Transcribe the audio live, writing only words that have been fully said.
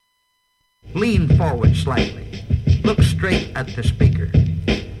Lean forward slightly. Look straight at the speaker.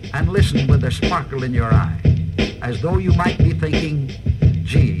 And listen with a sparkle in your eye, as though you might be thinking,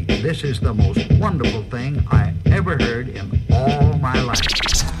 gee, this is the most wonderful thing I ever heard in all my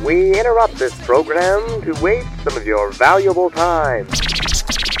life. We interrupt this program to waste some of your valuable time.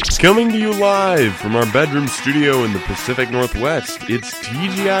 Coming to you live from our bedroom studio in the Pacific Northwest, it's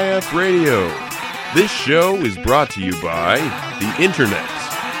TGIF Radio. This show is brought to you by the Internet,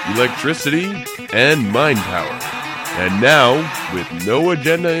 electricity, and mind power. And now, with no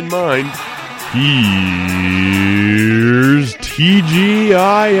agenda in mind, here's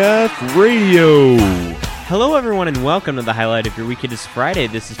TGIF Radio. Hello everyone and welcome to the highlight of your week. It is Friday.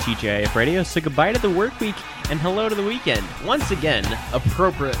 This is TGIF Radio, so goodbye to the work week and hello to the weekend. Once again,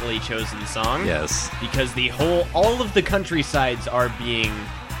 appropriately chosen song. Yes. Because all of the countrysides are being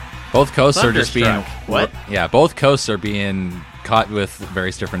Both coasts are just being... What? Yeah, both coasts are being caught with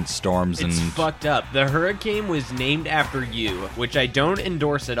various different storms It's and... fucked up. The hurricane was named after you, which I don't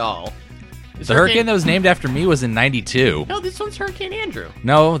endorse at all. The hurricane that was named after me was in 92. No, this one's Hurricane Andrew.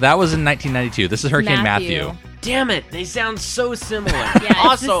 No, that was in 1992. This is Hurricane Matthew. Damn it, they sound so similar. Yeah,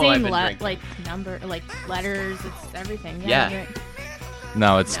 also, it's the I've same been drinking. letters, it's everything. Yeah.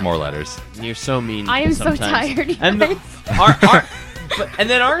 No, it's more letters. You're so mean. I am sometimes. so tired, you And guys. and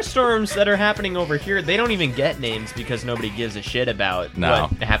then our storms that are happening over here, they don't even get names because nobody gives a shit about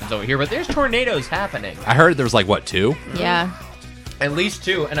what happens over here. But there's tornadoes happening. I heard there was like, what, 2? Yeah. At least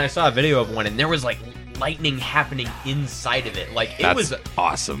 2, and I saw a video of one, and there was like lightning happening inside of it. Like That's was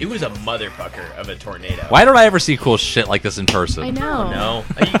awesome. It was a motherfucker of a tornado. Why don't I ever see cool shit like this in person? I know. No,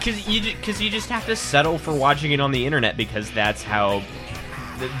 because you just have to settle for watching it on the internet because that's how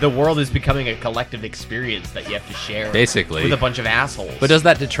the world is becoming a collective experience that you have to share. Basically. With a bunch of assholes. But does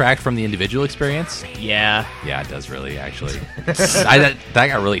that detract from the individual experience? Yeah. Yeah, it does really, actually. that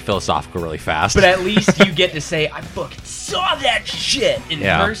got really philosophical really fast. But at least you get to say, I fucking saw that shit in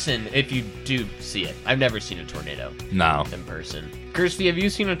Yeah. person if you do see it. I've never seen a tornado No. in person. Kirsty, have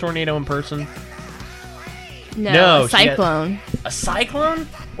you seen a tornado in person? No, No, cyclone. A cyclone?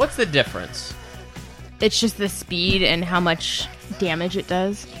 What's the difference? It's just the speed and how much damage it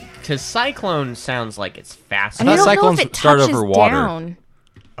does. Because cyclone sounds like it's fast. And I thought don't know cyclones if it start touches over water. down.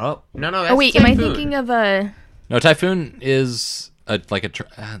 Oh, no, that's Oh wait, am I typhoon. thinking of a... No, typhoon is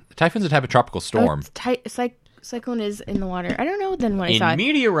typhoon's a type of tropical storm. Cyclone is in the water. I don't know then what I saw. In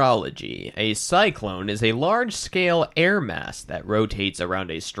meteorology, a cyclone is a large-scale air mass that rotates around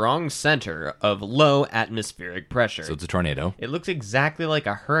a strong center of low atmospheric pressure. So it's a tornado. It looks exactly like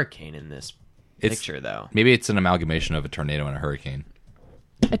a hurricane in this picture, though. Maybe it's an amalgamation of a tornado and a hurricane.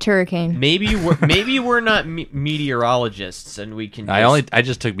 A turricane. Maybe we're not meteorologists, and we can. I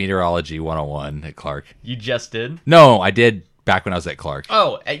just took meteorology 101 at Clark. You just did? No, I did back when I was at Clark.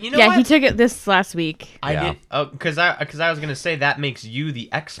 Oh, you know Yeah, what? he took it this last week. I Yeah. did. Oh, because I was gonna say that makes you the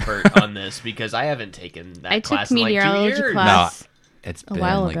expert on this because I haven't taken that I took class in like 2 meteorology years. class It's a been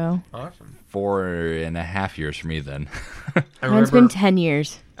while like ago. Awesome. 4.5 years for me then. Mine's been 10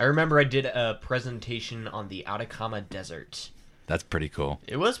 years. I remember I did a presentation on the Atacama Desert. That's pretty cool.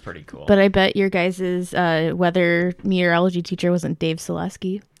 It was pretty cool. But I bet your guys' weather meteorology teacher wasn't Dave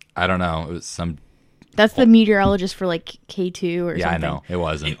Selesky. I don't know. It was some... That's the meteorologist for like K2 or Yeah, I something. know. It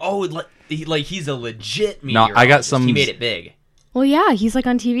wasn't. He's a legit No, meteorologist. I got some- He made it big. Well, yeah, he's like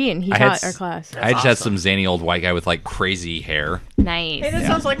on TV and he I had taught our class. I just had awesome. some zany old white guy with like crazy hair. Nice. Hey, that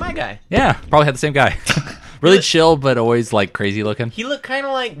sounds like my guy. Yeah, probably had the same guy. Really chill, but always like crazy looking. He looked kind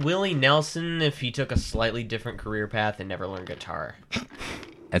of like Willie Nelson if he took a slightly different career path and never learned guitar.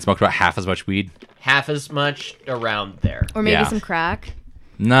 And smoked about half as much weed. Half as much around there. Or maybe Yeah. some crack.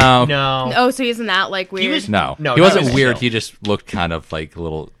 No. No. Oh, so isn't that like weird? He was No. No, he that wasn't was weird. chill. He just looked kind of like a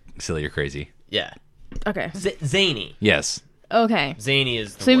little silly or crazy. Yeah. Okay. Zany. Yes. Okay. Zany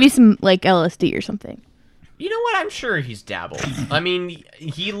is the So maybe word. some like LSD or something. You know what? I'm sure he's dabbled. I mean,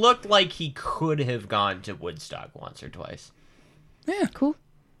 he looked like he could have gone to Woodstock once or twice. Cool.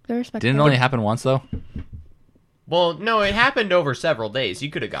 I respect Didn't it that. only happen once though? Well, no, it happened over several days. You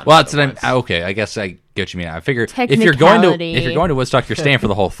could have gone. Well, more that's than what I'm. once. Okay, I guess I get what you mean. I figure if you're going to Woodstock, you're staying for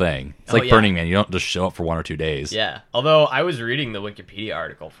the whole thing. It's Oh, like yeah. Burning Man. You don't just show up for 1 or 2 days. Yeah. Although I was reading the Wikipedia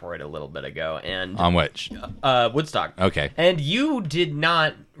article for it a little bit ago, and On which? Woodstock. Okay. And you did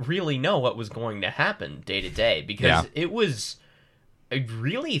not really know what was going to happen day to day because Yeah. it was a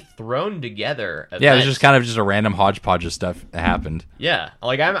really thrown together event. Yeah, it was just kind of just a random hodgepodge of stuff that happened. Yeah,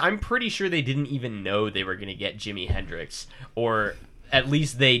 like I'm pretty sure they didn't even know they were going to get Jimi Hendrix, or at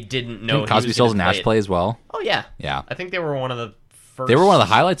least they didn't know. Didn't Cosby, Stills, and Nash play as well? Oh yeah, Yeah. I think they were one of the first. They were one of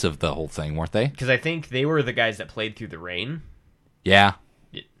the highlights of the whole thing, weren't they? because I think they were the guys that played Through the Rain. Yeah.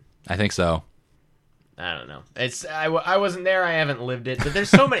 Yeah. I think so. I don't know. I wasn't there. I haven't lived it. But there's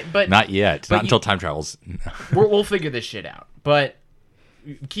so many. But not yet. Not until time travels. We'll figure this shit out. But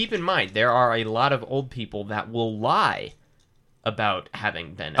keep in mind, there are a lot of old people that will lie about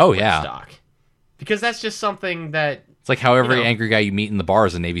having been at Woodstock. Because that's just something that... It's like how every angry guy you meet in the bar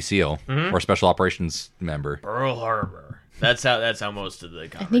is a Navy SEAL or a Special Operations member. Pearl Harbor. That's how most of the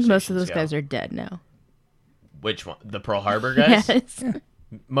conversations I think most of those guys are dead now. Which one? The Pearl Harbor guys? Yes.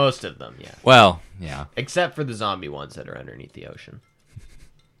 Most of them, yeah. Well, yeah. Except for the zombie ones that are underneath the ocean.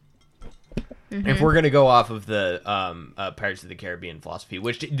 Mm-hmm. If we're going to go off of the Pirates of the Caribbean philosophy,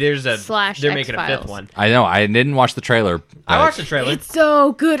 which there's a... They're making a fifth one. I know. I didn't watch the trailer. I watched the trailer. It's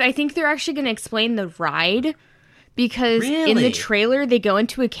so good. I think they're actually going to explain the ride. Because in the trailer, they go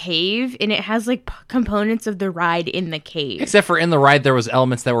into a cave, and it has, like, components of the ride in the cave. Except for in the ride, there was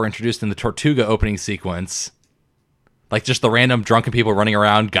elements that were introduced in the Tortuga opening sequence. Like, just the random drunken people running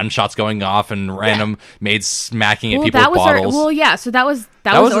around, gunshots going off, and random maids smacking at people with bottles. So that was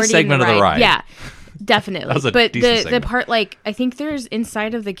already a segment of the ride. Yeah, definitely. That was a but decent segment. The part, like, I think there's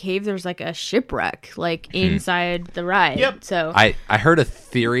inside of the cave, there's, like, a shipwreck, like, inside the ride. Yep. So I heard a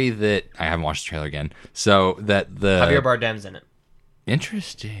theory that... I haven't watched the trailer again. So, that the... Javier Bardem's in it.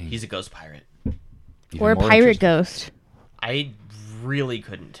 Interesting. He's a ghost pirate. Or a pirate ghost. I really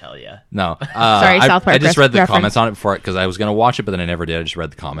couldn't tell you. No. Sorry, South Park I just read the reference. comments on it before because I was going to watch it, but then I never did. I just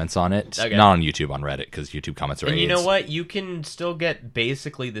read the comments on it. Okay. Not on YouTube, on Reddit, because YouTube comments are And you AIDS. know what? You can still get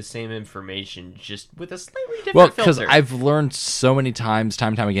basically the same information, just with a slightly different Well, filter. because I've learned so many times, time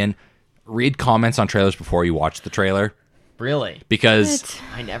and time again, read comments on trailers before you watch the trailer. Really? Because...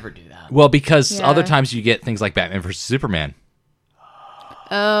 I never do that. Well, because Yeah. other times you get things like Batman vs. Superman.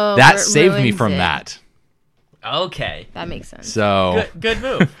 Oh, That it saved me ruins from it. that. Okay. That makes sense. So... Good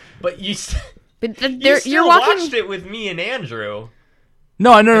move. But you You're still walking. watched it with me and Andrew.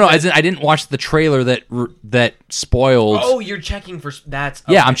 No. I didn't watch the trailer that spoiled... Oh, you're checking for... That's...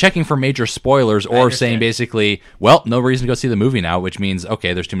 Yeah, okay. I'm checking for major spoilers or saying basically, well, no reason to go see the movie now, which means,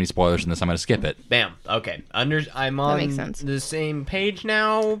 okay, there's too many spoilers in this, I'm going to skip it. Bam. Okay. I'm on makes sense. the same page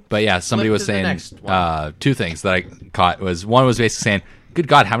now. But yeah, somebody Flip was to the saying next one. two things that I caught. One was basically saying, good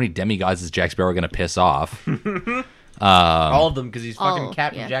God, how many demigods is Jack Sparrow going to piss off? All of them, because he's fucking Oh,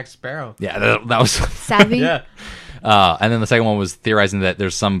 Captain yeah. Jack Sparrow. Yeah, that was... Savvy. Yeah. and then the second one was theorizing that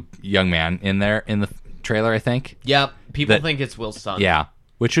there's some young man in there in the trailer, I think. Yep. People That- think it's Will's son. Yeah,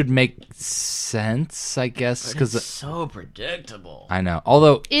 which would make sense, I guess, It's because so predictable. I know.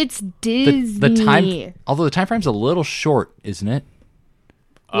 Although It's Disney. the time frame's a little short, isn't it?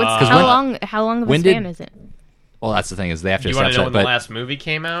 How long of a when span did- is it? Well, that's the thing is they have to Do you want to know establish when that. the last movie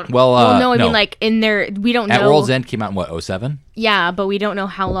came out? Well, I no. mean, like in their, we don't At know. World's End came out in what, 07? Yeah, but we don't know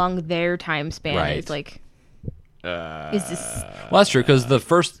how long their time span Right. is. Like, is this? Well, that's true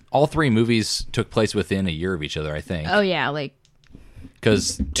because all three movies took place within a year of each other, I think. Oh yeah, like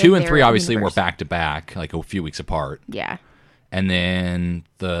Because 2 and their 3 obviously universe. were back to back, like a few weeks apart, yeah. and then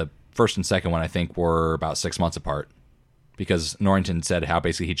the first and second one I think were about 6 months apart. Because Norrington said how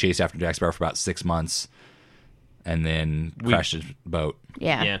basically he chased after Jack Sparrow for about 6 months, and then crashed his boat.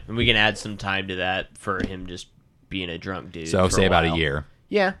 Yeah. Yeah, and we can add some time to that for him just being a drunk dude. So for say about a while. year.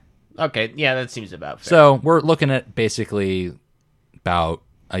 Yeah. Okay. Yeah, that seems about fair. So we're looking at basically about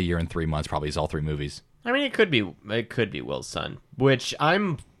a year and 3 months, probably is all three movies. I mean, it could be Will's son, which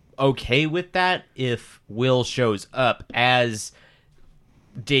I'm okay with that if Will shows up as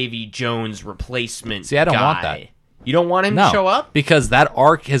Davy Jones' replacement. See, I don't guy. want that. You don't want him No, to show up? because that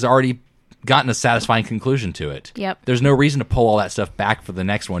arc has already gotten a satisfying conclusion to it. Yep. There's no reason to pull all that stuff back for the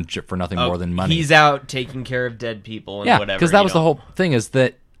next one for nothing more than money. He's out taking care of dead people and yeah, whatever. because that you was know. the whole thing. Is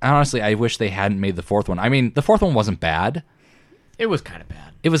that honestly, I wish they hadn't made the fourth one. I mean, the fourth one wasn't bad. It was kind of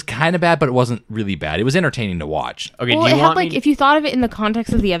bad. It was kind of bad, but it wasn't really bad. It was entertaining to watch. Okay, Well, do it you had want like me? if you thought of it in the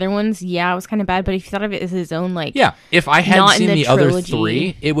context of the other ones, yeah, it was kind of bad. But if you thought of it as his own, like, Yeah, if I hadn't Not in seen the the other trilogy.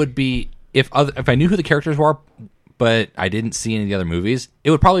 three, it would be if I knew who the characters were, but I didn't see any of the other movies, it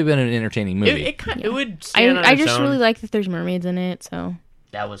would probably have been an entertaining movie. It would stand on I its just own. really like that there's mermaids in it. So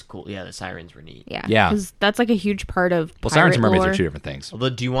That was cool. Yeah, the sirens were neat. yeah, Yeah. because that's like a huge part of Well, Sirens and pirate Mermaids lore. are two different things.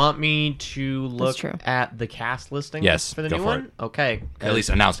 Although, do you want me to look true. at the cast listing Yes, for the go new for one? Okay. At least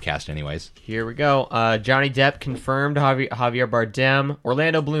announced cast, anyways. Here we go. Johnny Depp confirmed. Javier Bardem.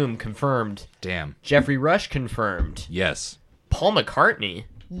 Orlando Bloom confirmed. Damn. Jeffrey Rush confirmed. Yes. Paul McCartney.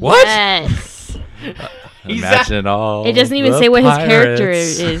 What? Yes. Imagine it all. It doesn't even the say what his pirates. character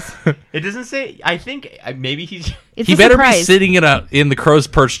is. It doesn't say. I think maybe he's. It's He a better surprise. be sitting in the crow's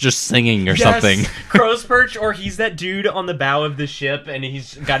perch just singing or something. Crow's perch, or he's that dude on the bow of the ship and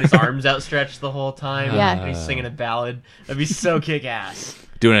he's got his arms outstretched the whole time. Yeah. And he's singing a ballad. That'd be so kick ass.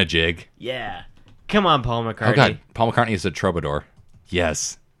 Doing a jig. Yeah. Come on, Paul McCartney. Oh god, Paul McCartney is a troubadour.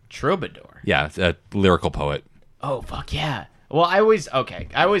 Yes. Troubadour. Yeah, a lyrical poet. Oh fuck yeah. Well, I always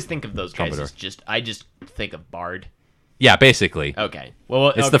think of those guys Troubadour. as I just think of bard. Yeah, basically. Okay. Well,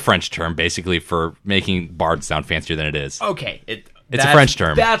 It's the French term, basically, for making bard sound fancier than it is. okay. It's a French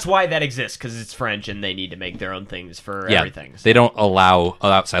term. That's why that exists, because it's French and they need to make their own things for Yeah, everything. So. they don't allow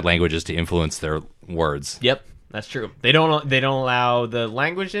outside languages to influence their words. Yep, that's true. They don't allow the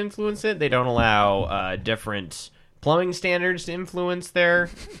language to influence it. They don't allow different plumbing standards to influence their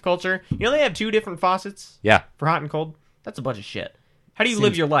culture. You know they have 2 different faucets Yeah. for hot and cold. That's a bunch of shit. How do you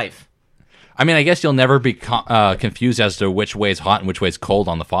live your life? I mean, I guess you'll never be confused as to which way is hot and which way is cold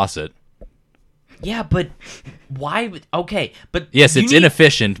on the faucet. Yeah, but why? Okay, but Yes, you it's need-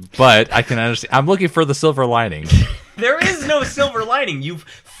 inefficient, but I can understand. I'm looking for the silver lining. There is no silver lining. You've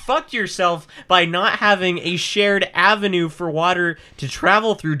fucked yourself by not having a shared avenue for water to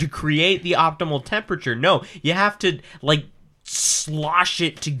travel through to create the optimal temperature. No, you have to slosh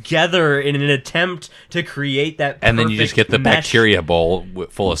it together in an attempt to create that And then you just get the mesh. bacteria bowl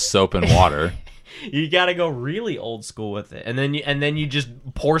full of soap and water. You gotta go really old school with it, and then you just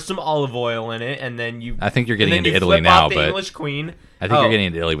pour some olive oil in it, and then you. I think you're getting and then into you Italy flip now, off the but English Queen. I think you're getting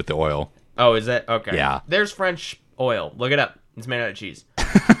into Italy with the oil. Oh, is that okay? Yeah. There's French oil. Look it up. It's made out of cheese.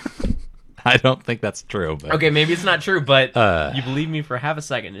 I don't think that's true. But Okay, maybe it's not true, but you believed me for half a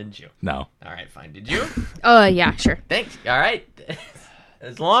second, didn't you? no. All right, fine. Did you? Oh, yeah, sure. Thanks. All right.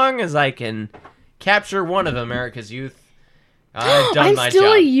 As long as I can capture one of America's youth, I've done I'm my still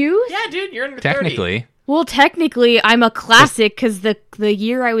job. a youth? Yeah, dude, you're under 30. Technically. Well, technically, I'm a classic because the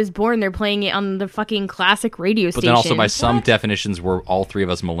year I was born, they're playing it on the fucking classic radio But station. then also by some definitions, we're all 3 of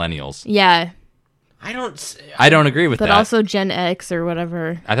us millennials. Yeah, I don't. I don't agree with but that. also Gen X or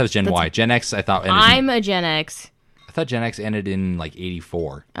whatever. I thought it was Gen Y. Gen X, I thought I'm a Gen X. I thought Gen X ended in like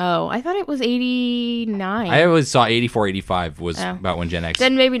 84. Oh, I thought it was 89. I always saw 84, 85 was Oh. about when Gen X.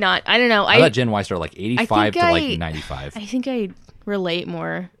 Then maybe not. I don't know. I thought Gen Y started like 85 to I- like 95. I think I relate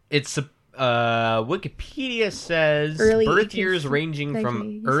more. It's Wikipedia says Early birth 80s, years ranging from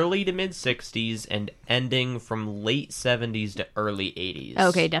 1980s. early to mid 60s and ending from late 70s to early 80s.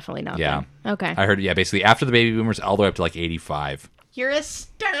 Okay, definitely not. Yeah. Then. Okay. I heard, yeah, basically after the baby boomers, all the way up to like 85. You're a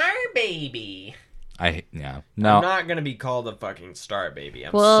star baby. No. I'm not gonna be called a fucking star baby.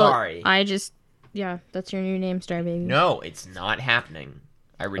 I'm Well, sorry. yeah, that's your new name, Star Baby. No, it's not happening.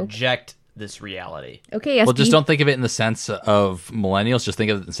 I reject this reality. Okay, SB. Well, just don't think of it in the sense of millennials. Just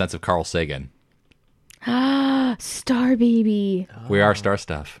think of it in the sense of Carl Sagan. Star Baby. We are star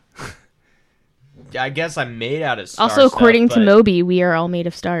stuff. I guess I'm made out of star Also, according stuff, to but- Moby, we are all made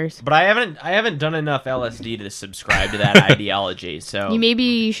of stars. But I haven't done enough LSD to subscribe to that ideology. So Maybe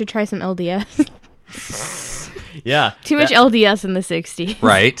you should try some LDS. yeah, Too much LDS in the 60s.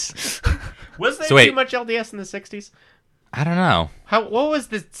 Right? Was there So wait. too much LDS in the 60s? I don't know. What was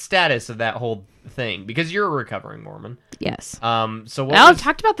the status of that whole thing? Because you're a recovering Mormon. Yes. So what I've was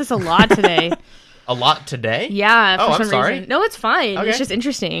talked about this a lot today. a lot today? Yeah. Oh, For I'm some sorry. reason. No, it's fine. Okay. It's just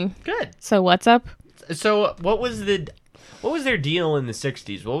interesting. Good. So what's up? So what was their deal in the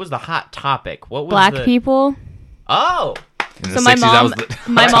 60s? What was the hot topic? What was Black the... people. Oh, In So the my 60s, that mom, was the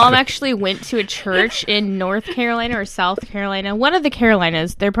my mom topic. actually went to a church in North Carolina or South Carolina, one of the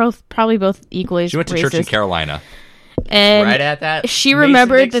Carolinas. They're probably both equally She went to racist. church in Carolina. And right at that. she Mason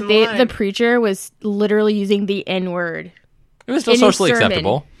remembered that Dixon line. the preacher was literally using the N word. It was still In his socially sermon.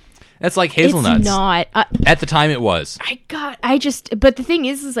 acceptable. It's like hazelnuts. It's not. At the time, it was. But the thing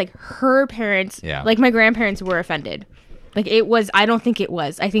is like her parents, Yeah. like my grandparents were offended. Like it was, I don't think it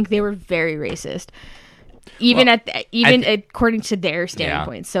was. I think they were very racist. Even according to their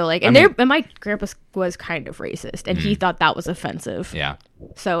standpoint. So like, and my grandpa was kind of racist and he thought that was offensive. Yeah.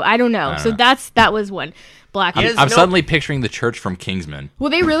 So I don't know. So that was one. Black. Yes. I'm no- suddenly picturing the church from Kingsman. Well,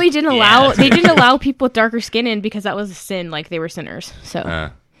 they really didn't allow, they didn't allow people with darker skin in because that was a sin. Like they were sinners. So.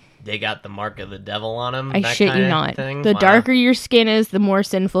 They got the mark of the devil on them. I shit you not. Thing? The Wow. darker your skin is, the more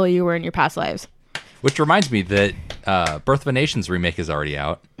sinful you were in your past lives. Which reminds me that Birth of a Nation's remake is already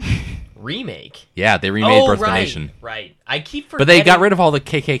out. remake. Yeah, they remade Birth right, of a Nation. Right. I keep But forgetting. they got rid of all the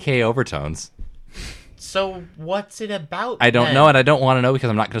KKK overtones. So what's it about? I don't then? know, and I don't want to know because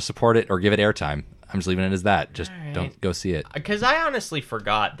I'm not going to support it or give it airtime. I'm just leaving it as that. Just don't go see it. Because I honestly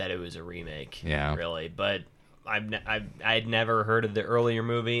forgot that it was a remake. Yeah. Really, but I'd never heard of the earlier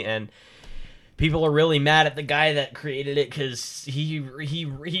movie, and people are really mad at the guy that created it because he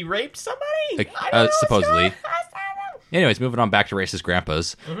raped somebody. Supposedly. Anyways, moving on back to racist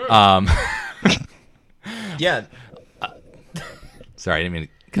grandpas. Yeah. Sorry, I didn't mean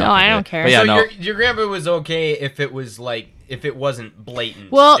to. No, I don't care. Yeah, so your grandpa was okay if it wasn't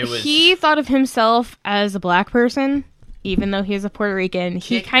blatant. Well, he thought of himself as a black person, even though he was a Puerto Rican.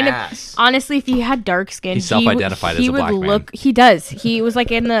 He kind of, honestly, if he had dark skin, he self-identified as a black man. He does. He was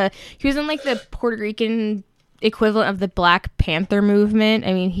like in the Puerto Rican equivalent of the Black Panther movement.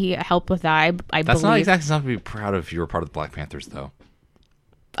 I mean, he helped with that. I believe. That's not exactly something to be proud of if you were part of the Black Panthers, though.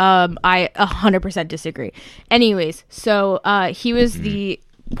 I 100% disagree. Anyways, so he was the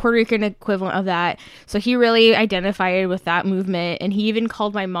Puerto Rican equivalent of that. So he really identified with that movement, and he even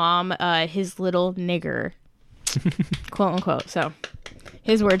called my mom his little nigger, quote unquote. So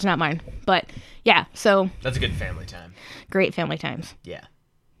his words, not mine. But yeah, so that's a good family time. Great family times. Yeah,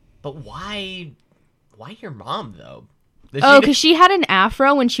 but why your mom though? Because she had an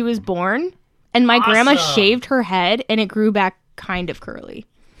afro when she was born, and my grandma shaved her head, and it grew back kind of curly.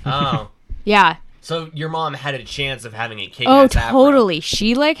 Oh. Yeah. So your mom had a chance of having a kick-ass Oh, afro. totally.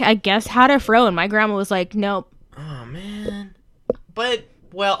 She, I guess, had a fro, and my grandma was like, nope. Oh, man. But,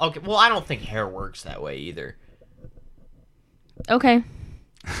 okay. Well, I don't think hair works that way either. Okay.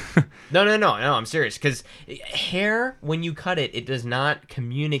 No, I'm serious. Because hair, when you cut it, it does not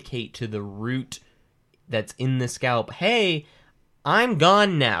communicate to the root that's in the scalp. Hey, I'm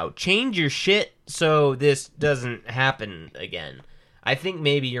gone now. Change your shit so this doesn't happen again. I think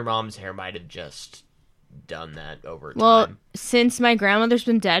maybe your mom's hair might have just done that over time. Well, since my grandmother's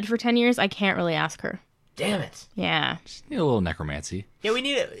been dead for 10 years, I can't really ask her. Damn it. Yeah. Just need a little necromancy. Yeah, we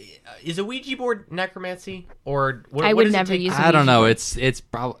need is a Ouija board necromancy? Or what, I what would does never it take? use a I don't Ouija know. board. It's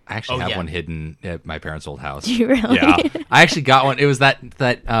probably. I actually have one hidden at my parents' old house. Do you really? Yeah. I actually got one. It was that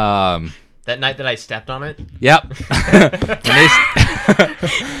That night that I stepped on it? Yep.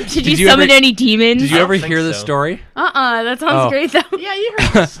 Did you summon any demons? Did you ever think hear this so. story? That sounds great, though. Yeah, you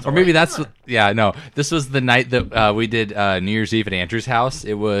heard the story. Or maybe that's... Yeah, no. This was the night that we did New Year's Eve at Andrew's house.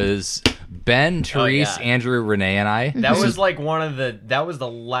 It was Ben, Therese, Andrew, Renee, and I. That was like that was the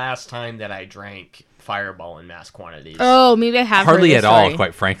last time that I drank Fireball in mass quantities. Oh, maybe I have Hardly heard at this all, story.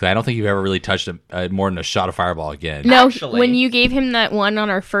 quite frankly. I don't think you've ever really touched more than a shot of Fireball again. No, Actually- when you gave him that one on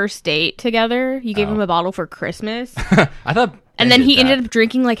our first date together, you gave him a bottle for Christmas. I thought... And then he ended up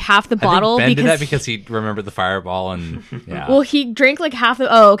drinking like half the bottle. Ben did that because he remembered the Fireball and... Yeah. Well, he drank like half the...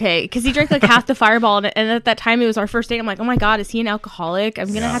 Oh, okay. Because he drank like half the Fireball. And at that time, it was our first date. I'm like, oh my God, is he an alcoholic? I'm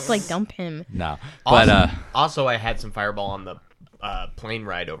going to have to like dump him. No. But... Also, I had some Fireball on the plane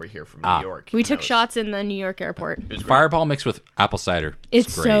ride over here from New York. We took shots in the New York airport. Fireball mixed with apple cider.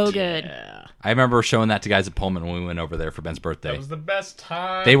 It's great. so good. Yeah. I remember showing that to guys at Pullman when we went over there for Ben's birthday. That was the best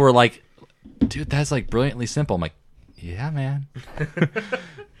time. They were like, dude, that's like brilliantly simple. I'm like, yeah, man.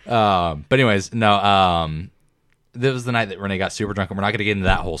 But anyways, no, this was the night that Renee got super drunk, and we're not going to get into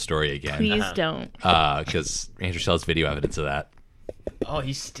that whole story again. Please don't. Because Andrew still has video evidence of that. Oh,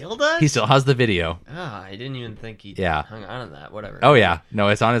 he still does? He still has the video. Oh, I didn't even think he hung on to that. Whatever. Oh, yeah. No,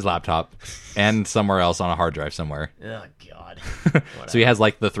 it's on his laptop and somewhere else on a hard drive somewhere. Oh, God. So he has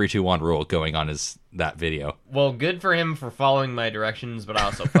like the 3-2-1 rule going on that video. Well, good for him for following my directions, but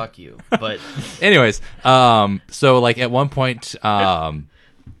also fuck you. But anyways, so like at one point,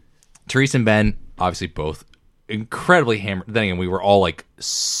 Therese and Ben, obviously both incredibly hammered. Then again, we were all like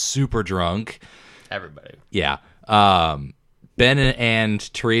super drunk. Everybody. Yeah. Ben and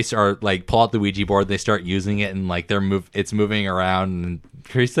Therese are like pull out the Ouija board. They start using it, and like it's moving around. And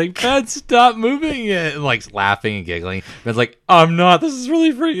Therese's like, Ben, stop moving it, and like laughing and giggling. Ben's like, I'm not. This is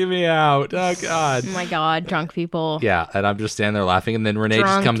really freaking me out. Oh God. Oh my God, drunk people. Yeah, and I'm just standing there laughing, and then Renee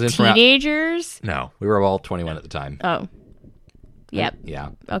Drunk just comes in from teenagers. No, we were all 21 at the time. Oh. Yep. Yeah.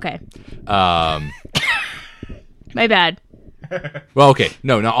 Okay. My bad. Well, okay.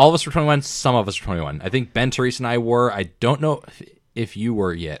 No, not all of us were 21. Some of us were 21. I think Ben, Therese, and I were. I don't know if you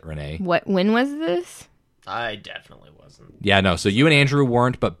were yet, Renee. When was this? I definitely wasn't. Yeah, no. So you and Andrew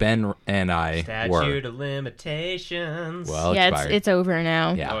weren't, but Ben and I were. Statute of limitations. Well, Yeah, expired. it's over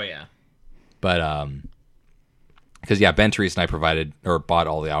now. Yeah. Oh, yeah. But, because, yeah, Ben, Therese, and I provided or bought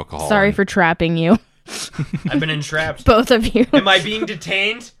all the alcohol. Sorry for trapping you. I've been entrapped. Both of you. Am I being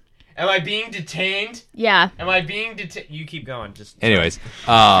detained? Am I being detained? Yeah. Am I being detained? You keep going. Anyways,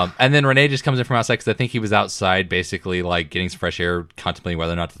 and then Renee just comes in from outside because I think he was outside basically like getting some fresh air, contemplating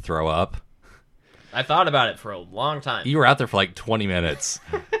whether or not to throw up. I thought about it for a long time. You were out there for like 20 minutes.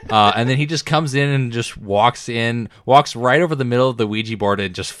 And then he just comes in and just walks right over the middle of the Ouija board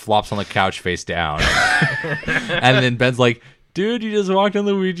and just flops on the couch face down. And then Ben's like, dude, you just walked on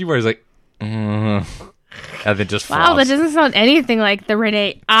the Ouija board. He's like, and then just flops. Wow, that doesn't sound anything like the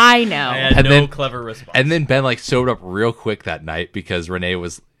Renee I know. I had no clever response. And then Ben like sobered up real quick that night because Renee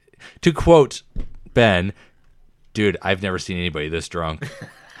was, to quote Ben, dude, I've never seen anybody this drunk.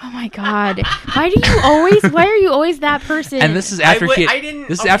 Oh my god! Why are you always that person? And this is after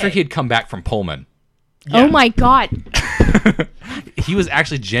he had come back from Pullman. Yeah. Oh my god! He was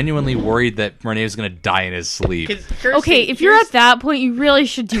actually genuinely worried that Renee was going to die in his sleep. Okay, if you're at that point, you really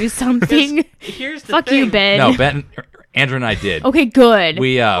should do something. Here's the Fuck thing. you, Ben. No, Ben, Andrew and I did. Okay, good.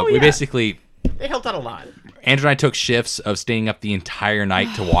 We basically, they helped out a lot. Andrew and I took shifts of staying up the entire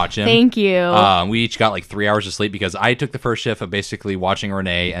night to watch him. Thank you. We each got like 3 hours of sleep because I took the first shift of basically watching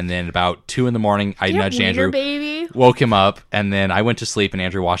Renee, and then about 2 a.m, I nudged Andrew, baby. Woke him up, and then I went to sleep, and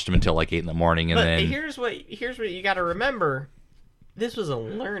Andrew watched him until like 8 a.m, and but then here's what you got to remember. This was a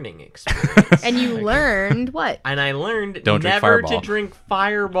learning experience. And you learned what? And I learned Don't drink never Fireball. to drink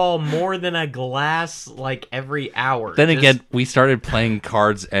Fireball more than a glass like every hour. Then again, we started playing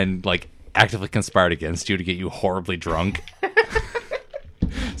cards and like actively conspired against you to get you horribly drunk.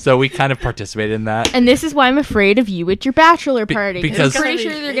 So we kind of participated in that. And this is why I'm afraid of you at your bachelor party. Because I'm pretty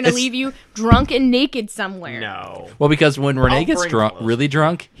sure they're going to leave you drunk and naked somewhere. No. Well, because when Renee gets drunk, really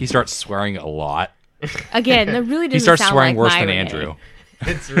drunk, he starts swearing a lot. Again, that really doesn't He starts sound swearing like worse my than Renee. Andrew.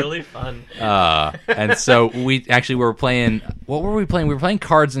 It's really fun. And so we were playing. What were we playing? We were playing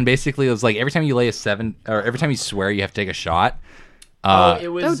cards, and basically it was like every time you lay a 7, or every time you swear, you have to take a shot.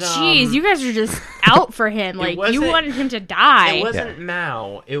 It was. Oh, jeez, you guys are just out for him. Like you wanted him to die. It wasn't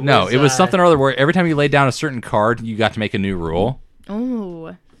Mao. It was something or other where every time you laid down a certain card, you got to make a new rule.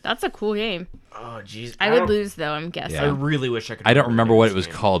 Oh, that's a cool game. Oh, jeez. I would lose though. I'm guessing. I really wish I could. I don't remember what it was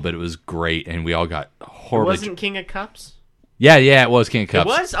called, but it was great, and we all got horribly. It wasn't King of Cups. Yeah, it was King of Cups.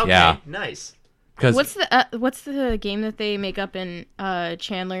 It was? Okay, yeah. Nice. What's the game that they make up and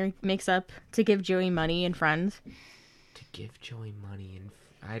Chandler makes up to give Joey money and Friends? To give Joey money and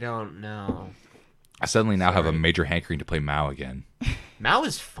I don't know. I suddenly now have a major hankering to play Mao again. Mao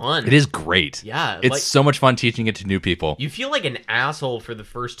is fun. It is great. Yeah. It's so much fun teaching it to new people. You feel like an asshole for the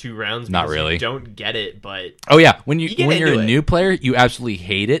first 2 rounds. Not really. You don't get it, but oh yeah, when you're a it. new player, you absolutely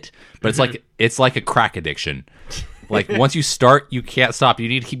hate it. But it's like a crack addiction. Like once you start, you can't stop. You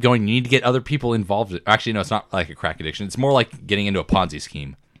need to keep going. You need to get other people involved. Actually, no, it's not like a crack addiction. It's more like getting into a Ponzi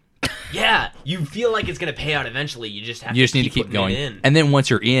scheme. Yeah, you feel like it's going to pay out eventually. You just have need to keep putting going. it in. And then once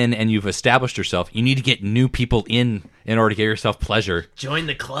you're in and you've established yourself, you need to get new people in order to get yourself pleasure. Join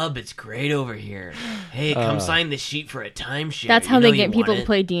the club. It's great over here. Hey, come sign the sheet for a timeshare. That's how they get people to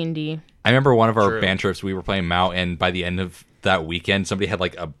play D&D. I remember one of our band trips, we were playing Mao, and by the end of that weekend, somebody had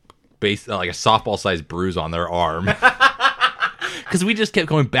like a softball-sized bruise on their arm. Because we just kept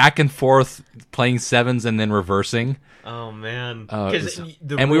going back and forth, playing 7s and then reversing. Oh, man. Because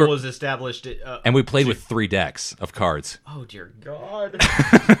the and rule was established. And we played with 3 decks of cards. Oh, dear God.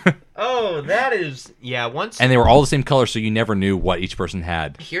 Oh, that is... Yeah, once... And they were all the same color, so you never knew what each person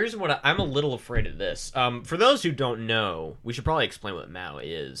had. Here's what I'm a little afraid of this. For those who don't know, we should probably explain what Mao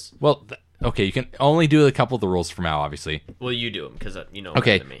is. Well, okay, you can only do a couple of the rules for Mao, obviously. Well, you do them, because you know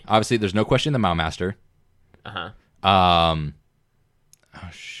okay, better than me. Obviously, there's no question the Mao Master. Uh-huh. Oh,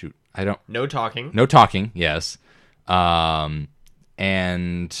 shoot. I don't... No talking. No talking, yes. I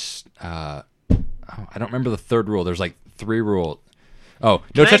don't remember the third rule. There's like 3 rules. Oh,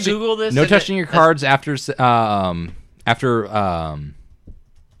 no touching. Google this? No touching your cards after.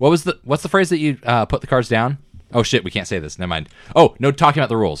 What's the phrase that you put the cards down? Oh shit, we can't say this. Never mind. Oh, no talking about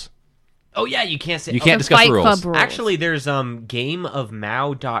the rules. Oh yeah, you can't say. You can't discuss the rules. Actually, there's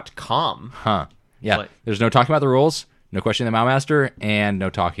gameofmao.com. Huh. Yeah. There's no talking about the rules. No question the Mao Master, and no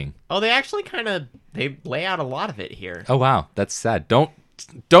talking. Oh, they actually they lay out a lot of it here. Oh wow, that's sad. Don't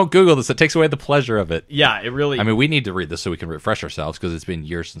Google this. It takes away the pleasure of it. Yeah, it really... I mean, we need to read this so we can refresh ourselves because it's been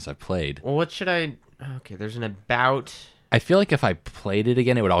years since I've played. Well, what should I... Okay, there's an about... I feel like if I played it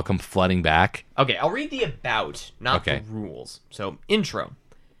again, it would all come flooding back. Okay, I'll read the about, not the rules. So, intro.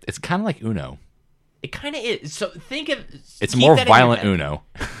 It's kind of like Uno. It kind of is. So, think of... It's more violent Uno.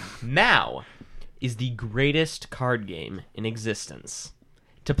 Mao is the greatest card game in existence.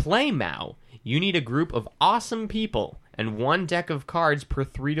 To play Mao, you need a group of awesome people and 1 deck of cards per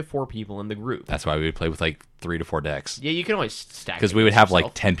 3 to 4 people in the group. That's why we would play with like 3 to 4 decks. Yeah, you can always stack. Because we would have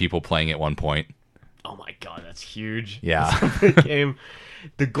like 10 people playing at one point. Oh my god, that's huge. Yeah. That's a big game.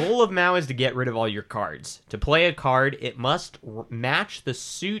 The goal of Mao is to get rid of all your cards. To play a card, it must match the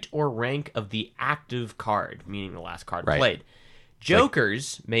suit or rank of the active card, meaning the last card played.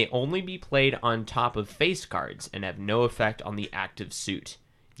 Jokers may only be played on top of face cards and have no effect on the active suit.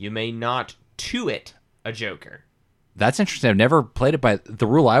 You may not two-it a Joker. That's interesting. I've never played it by the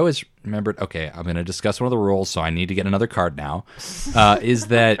rule. I always remembered, okay, I'm going to discuss one of the rules, so I need to get another card now, is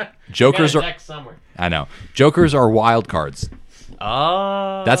that Jokers are... somewhere. I know. Jokers are wild cards.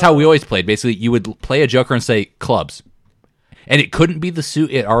 Oh. That's how we always played. Basically, you would play a Joker and say clubs. And it couldn't be the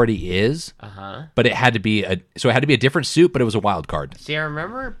suit it already is, but it had to be a different suit, but it was a wild card. See, I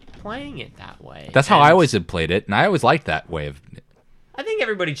remember playing it that way. That's how I always had played it, and I always liked that way of... I think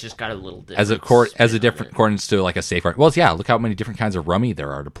everybody's just got a little different. As a different accordance to like a safe card. Well, yeah. Look how many different kinds of rummy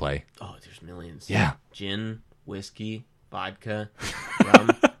there are to play. Oh, there's millions. Yeah. Gin, whiskey, vodka,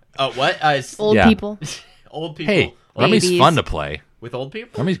 rum. Oh, what? Old people. Old people. Hey, rummy's fun to play. With old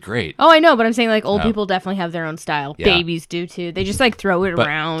people? Rummy's great. Oh, I know, but I'm saying like old people definitely have their own style. Yeah. Babies do too. They just like throw it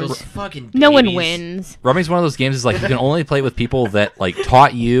around. Those fucking babies. No one wins. Rummy's one of those games is like you can only play with people that like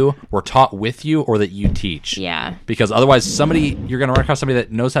taught you or taught with you or that you teach. Yeah. Because otherwise you're going to run across somebody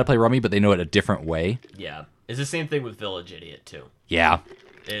that knows how to play Rummy but they know it a different way. Yeah. It's the same thing with Village Idiot too. Yeah.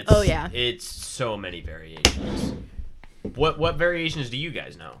 It's so many variations. What variations do you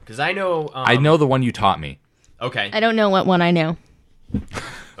guys know? Because I know... I know the one you taught me. Okay. I don't know what one I know.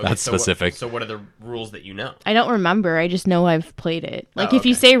 That's specific. So what are the rules that you know? I don't remember. I just know I've played it. Like if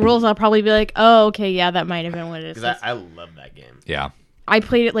you say rules, I'll probably be like, oh, okay, yeah, that might have been what it is. Because I love that game. Yeah. I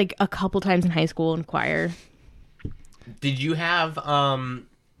played it like a couple times in high school in choir. Did you have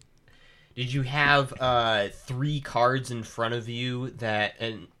 3 cards in front of you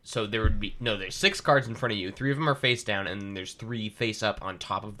so there would be there's 6 cards in front of you. 3 of them are face down, and there's 3 face up on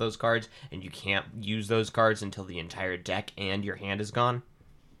top of those cards, and you can't use those cards until the entire deck and your hand is gone.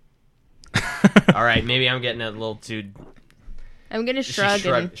 All right, maybe I'm getting a little too. I'm gonna shrug.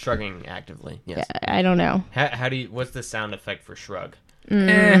 Shrugging actively. Yes. Yeah, I don't know. How do you? What's the sound effect for shrug?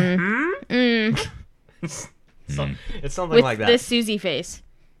 It's something with like that. this Susie face.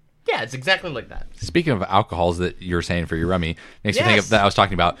 Yeah, it's exactly like that. Speaking of alcohols that you were saying for your Rummy, makes me think of that I was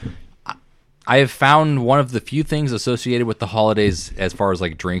talking about. I have found one of the few things associated with the holidays as far as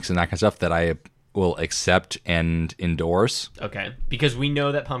like drinks and that kind of stuff that I will accept and endorse. Okay. Because we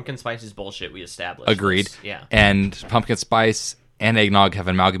know that pumpkin spice is bullshit. We established Agreed. this. Yeah. And pumpkin spice and eggnog have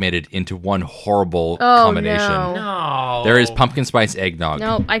amalgamated into one horrible combination. No. There is pumpkin spice eggnog.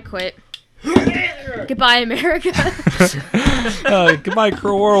 No, I quit. Goodbye, America. Goodbye,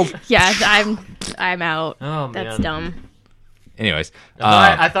 cruel world. Yeah, I'm out. Oh, man. That's dumb. Anyways.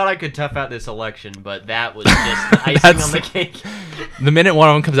 I thought I could tough out this election, but that was just the icing on the cake. The minute one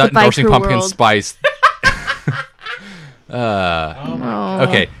of them comes out Goodbye, endorsing cruel pumpkin world. spice...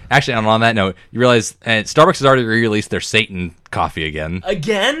 Okay, actually, on that note, you realize Starbucks has already re-released their Satan coffee again.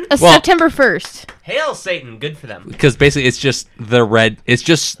 Again? September 1st. Hail Satan, good for them. Because basically, it's just the red. It's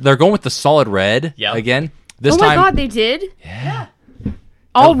just they're going with the solid red again. This my time, god, they did? Yeah.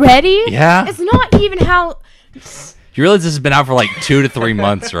 Already? Yeah. It's not even how... You realize this has been out for like 2 to 3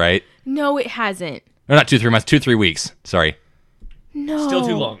 months, right? No, it hasn't. Or not 2 to 3 months, 2 to 3 weeks. Sorry. No. Still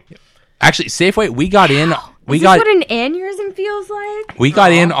too long. Actually, Safeway, we got in. Is this what an aneurysm feels like? We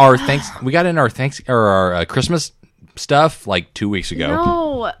got in our our Christmas stuff like 2 weeks ago.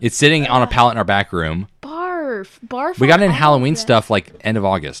 No. It's sitting on a pallet in our back room. Barf. We got in Halloween stuff like end of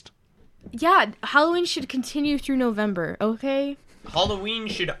August. Yeah, Halloween should continue through November, okay? Halloween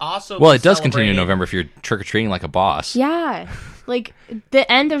should also Well, it does continue in November if you're trick-or-treating like a boss. Yeah. Like,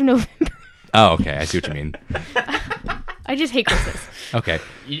 the end of November. Oh, okay. I see what you mean. I just hate Christmas. Okay.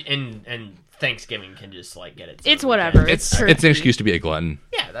 And Thanksgiving can just like get it. It's whatever. It's an excuse to be a glutton.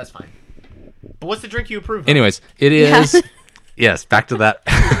 Yeah, that's fine. But what's the drink you approve of? Anyways, it is... Yes, back to that.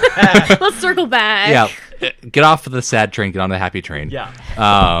 Let's circle back. Yeah. Get off of the sad train, get on the happy train. Yeah.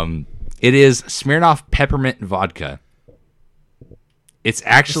 It is Smirnoff Peppermint Vodka. It's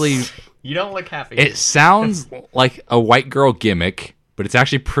actually... You don't look happy. It sounds like a white girl gimmick, but it's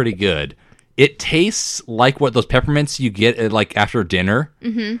actually pretty good. It tastes like what those peppermints you get at, like after dinner.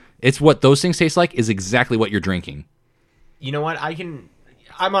 Mm-hmm. It's what those things taste like is exactly what you're drinking. You know what?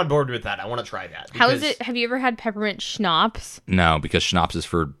 I'm on board with that. I want to try that. How is it? Have you ever had peppermint schnapps? No, because schnapps is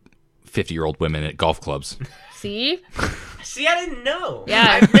for 50-year-old women at golf clubs. See, I didn't know.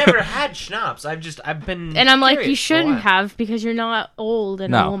 Yeah. I've never had schnapps. I've been. And I'm like, you shouldn't have because you're not old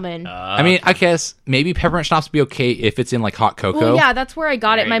and a woman. I mean, I guess maybe peppermint schnapps would be okay if it's in like hot cocoa. Well, yeah, that's where I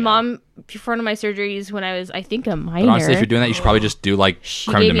got There it. My you go. mom, before one of my surgeries when I was, I think, a minor. But honestly, if you're doing that, you should probably just do like she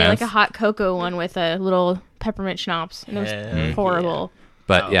creme de gave me menthe. like a hot cocoa one with a little peppermint schnapps, and it was Heck horrible.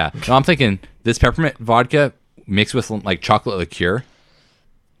 But yeah, no, I'm thinking this peppermint vodka mixed with like chocolate liqueur.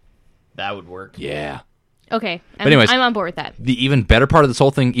 That would work. Yeah. Okay. Anyways, I'm on board with that. The even better part of this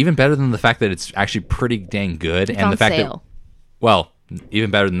whole thing, even better than the fact that it's actually pretty dang good, It's and on the fact sale. that, well,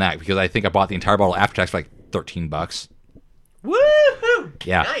 even better than that, because I think I bought the entire bottle after tax for like $13. Woohoo!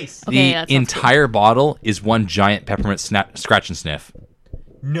 Yeah. Nice. Okay, The that sounds entire bottle is one giant peppermint scratch and sniff.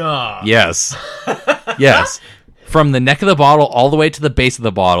 No. Yes. Yes. From the neck of the bottle all the way to the base of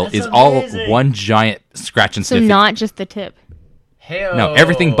the bottle That's is amazing. all one giant scratch and So sniff. not just the tip. Hey-o. No,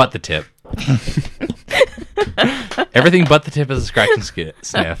 everything but the tip. Everything but the tip is a scratch and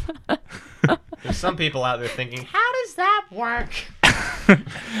sniff. There's some people out there thinking, how does that work?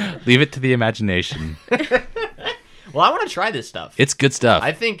 Leave it to the imagination. Well, I want to try this stuff. It's good stuff.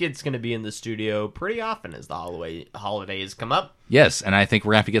 I think it's going to be in the studio pretty often as the holidays come up. Yes, and I think we're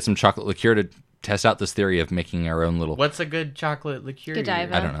going to have to get some chocolate liqueur to test out this theory of making our own little... What's a good chocolate liqueur?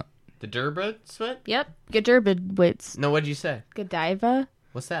 Godiva. I don't know. The Durba sweat? Yep. Godiva. No, what'd you say? Godiva.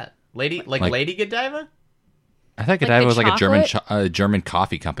 What's that? Lady Like- Lady Godiva? I thought the Godiva was like a German chocolate? German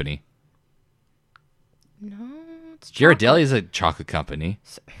coffee company. No, it's Ghirardelli is a chocolate company.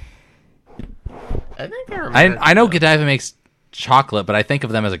 I think I remember. I know Godiva makes chocolate, but I think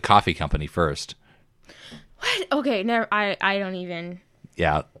of them as a coffee company first. What? Okay, no, I don't even.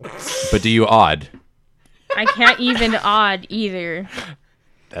 Yeah, but do you odd? I can't even odd either.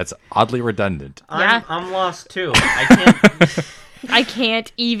 That's oddly redundant. Yeah. I'm lost too. I can't. I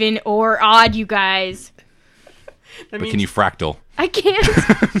can't even or odd, you guys. But can you fractal? I can't.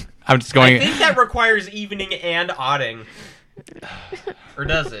 I'm just going... I think that requires evening and odding. Or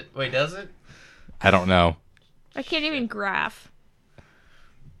does it? Wait, does it? I don't know. I can't even graph.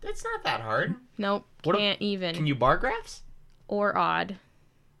 It's not that hard. Nope. What Can't even. Can you bar graphs? Or odd.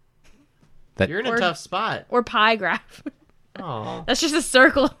 That You're in a Or- tough spot. Or pie graph. Oh. That's just a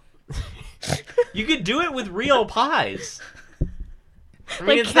circle. You could do it with real pies. I mean,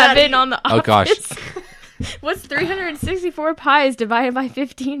 Like it's that Kevin e- on the Oh, gosh. Office. What's 364 pies divided by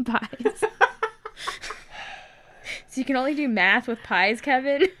 15 pies? So you can only do math with pies,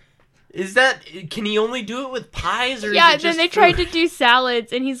 Kevin? Is that... Can he only do it with pies, or Yeah, is it then just they tried to do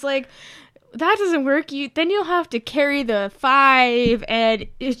salads, and he's like, that doesn't work. Then you'll have to carry the 5, and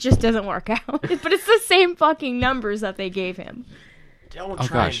it just doesn't work out. But it's the same fucking numbers that they gave him. Don't Oh,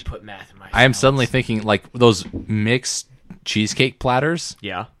 try gosh. and put math in my I am salads. suddenly thinking, like, those mixed cheesecake platters.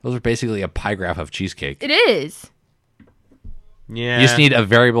 Yeah. Those are basically a pie graph of cheesecake. It is. Yeah. You just need a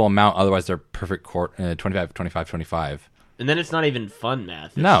variable amount, otherwise they're perfect 25, 25, 25. And then it's not even fun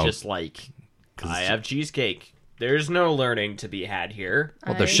math. It's No. just like, I have cheesecake. There's no learning to be had here.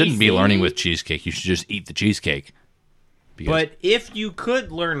 Well, there I shouldn't be see. learning with cheesecake. You should just eat the cheesecake. Because But if you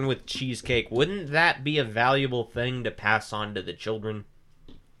could learn with cheesecake, wouldn't that be a valuable thing to pass on to the children?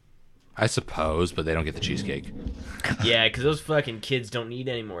 I suppose, but they don't get the cheesecake. Yeah, because those fucking kids don't need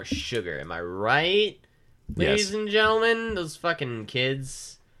any more sugar. Am I right? Ladies Yes. and gentlemen, those fucking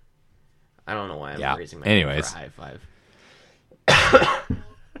kids. I don't know why I'm Yeah. raising my hand Anyways. for a high five.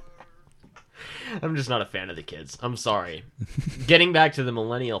 I'm just not a fan of the kids. I'm sorry. Getting back to the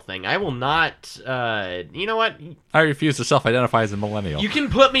millennial thing, I will not. You know what? I refuse to self-identify as a millennial. You can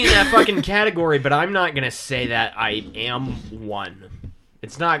put me in that fucking category, but I'm not gonna say that I am one.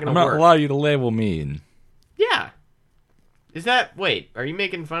 It's not gonna I'm not work. allow you to label me. And... Yeah. Is that? Wait, are you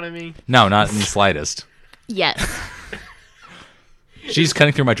making fun of me? No, not in the slightest. Yes. She's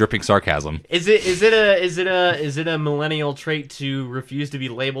cutting through my dripping sarcasm. Is it a millennial trait to refuse to be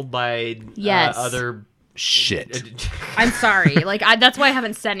labeled by Yes. other? Shit. I'm sorry. Like, that's why I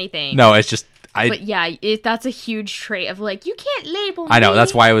haven't said anything. No, it's just But yeah, that's a huge trait of like, you can't label me. I know.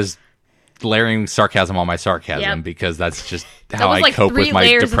 That's why I was layering sarcasm on my sarcasm, Yep. because that's just how was I like cope 3 with my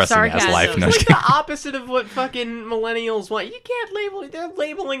layers of depressing ass sarcasm. life. It's No, I'm like just the kidding. opposite of what fucking millennials want. You can't label. They're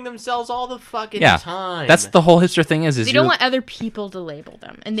labeling themselves all the fucking Yeah, time. that's the whole hipster thing. Is They you're- don't want other people to label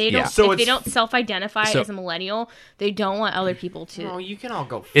them, and they don't. Yeah. So if they it's- don't self-identify so- as a millennial, they don't want other people to. Oh, you can all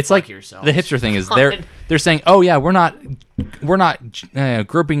go. It's fuck like yourselves. the hipster thing is God. they're saying, oh yeah, we're not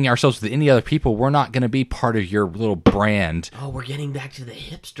grouping ourselves with any other people. We're not going to be part of your little brand. Oh, we're getting back to the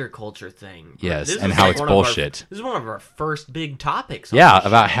hipster culture thing. Yes, This and is how like it's one of our- bullshit. This is one of our first big topics. on Yeah, this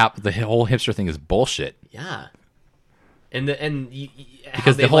about show. how the whole hipster thing is bullshit. Yeah, and how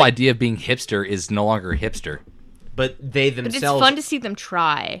Because they, the whole like, idea of being hipster is no longer hipster. but they But it's themselves. fun to see them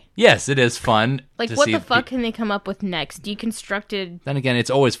try. Yes, it is fun. Like, to what see the fuck can they come up with next? Deconstructed Then again, it's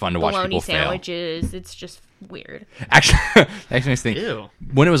always fun to watch bologna people fail. sandwiches. It's just weird. Actually, that makes me think. Ew.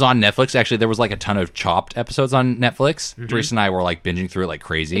 When it was on Netflix, actually, there was like a ton of Chopped episodes on Netflix. Mm-hmm. Teresa and I were like binging through it like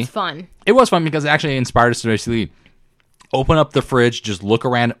crazy. It's fun. It was fun because it actually inspired us to basically open up the fridge, just look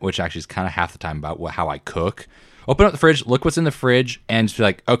around, which actually is kind of half the time about how I cook. Open up the fridge, look what's in the fridge, and just be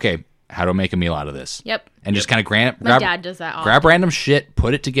like, okay, how to make a meal out of this. Yep. And just kind of My dad does that often. grab random shit,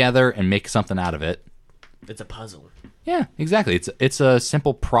 put it together, and make something out of it. It's a puzzle. Yeah, exactly. It's a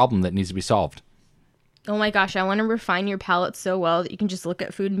simple problem that needs to be solved. Oh my gosh, I want to refine your palate so well that you can just look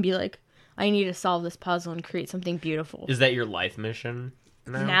at food and be like, I need to solve this puzzle and create something beautiful. Is that your life mission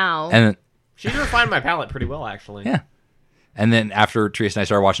now? And she's refined my palate pretty well, actually. yeah. And then after Teresa and I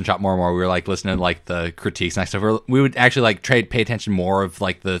started watching Chop more and more, we were like listening to like the critiques and stuff. We would actually like pay attention more of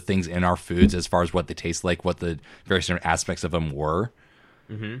like the things in our foods as far as what they taste like, what the various different aspects of them were.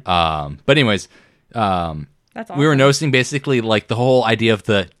 Mm-hmm. But anyways, That's awesome. we were noticing basically like the whole idea of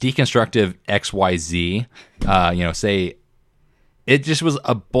the deconstructive XYZ. Say it just was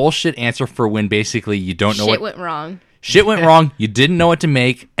a bullshit answer for when basically you don't know Shit what went wrong. Shit went wrong, you didn't know what to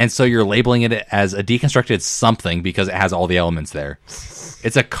make, and so you're labeling it as a deconstructed something because it has all the elements there.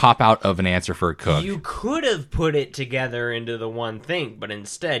 It's a cop-out of an answer for a cook. You could have put it together into the one thing, but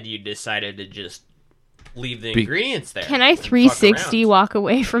instead you decided to just leave the ingredients there. Can I 360 walk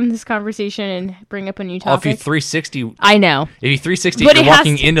away from this conversation and bring up a new Oh, if topic? you 360... I know. If you 360, But you're it has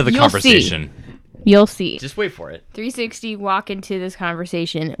walking to- into the you'll conversation. You'll see. Just wait for it. 360 walk into this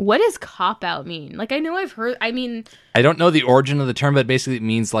conversation. What does cop out mean? Like, I know I've heard, I mean, I don't know the origin of the term, but basically it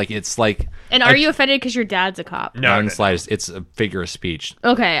means like it's like... and are you offended because your dad's a cop? Not in the slightest. It's a figure of speech.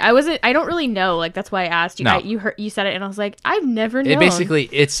 Okay, I don't really know. Like, that's why I asked you. No. You said it, and I was like, I've never known.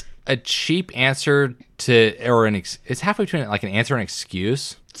 It's a cheap answer to... It's halfway between like an answer and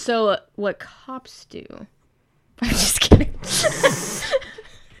excuse. So, what cops do? I'm just kidding.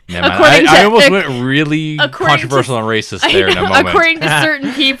 Never mind. According I to- almost went really according controversial to- and racist there in a moment. According to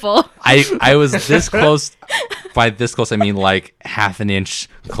certain people. I was this close. By this close, I mean like half an inch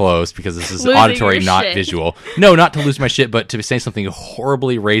close because this is Losing auditory, your not shit. visual. No, not to lose my shit, but to say something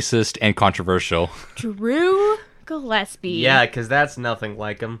horribly racist and controversial. Drew Gillespie. Yeah, because that's nothing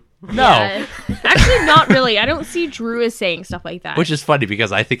like him. No. Yeah. Actually, not really. I don't see Drew as saying stuff like that. Which is funny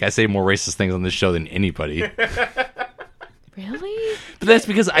because I think I say more racist things on this show than anybody. Really? But that's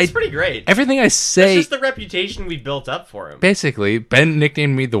because It's pretty great. everything I That's say... just the reputation we built up for him. Basically, Ben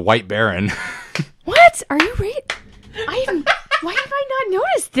nicknamed me the White Baron. What? Are you right? Why have I not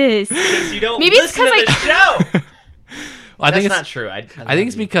noticed this? You don't Maybe it's listen to 'cause the show. I think That's it's not true. I think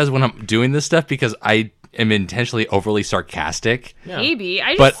it's because when I'm doing this stuff, because I am intentionally overly sarcastic, Maybe.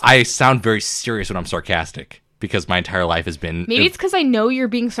 but I sound very serious when I'm sarcastic because my entire life has been... Maybe it's because I know you're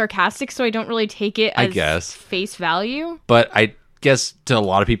being sarcastic, so I don't really take it I as guess. face value. But I guess to a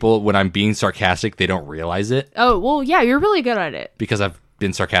lot of people, when I'm being sarcastic, they don't realize it Oh, well, yeah, you're really good at it. because I've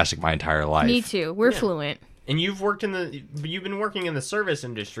been sarcastic my entire life. Me too. We're fluent. And you've been working in the service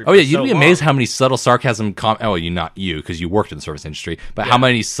industry. Oh yeah, for you'd so be amazed long. how many subtle sarcasm not you because you worked in the service industry, but how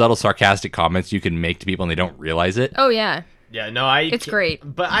many subtle sarcastic comments you can make to people and they don't realize it. Oh, yeah. Yeah, no, It's great.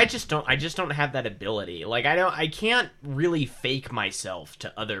 But I just don't have that ability. Like I can't really fake myself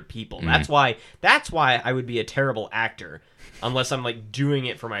to other people. Mm. That's why I would be a terrible actor unless I'm like doing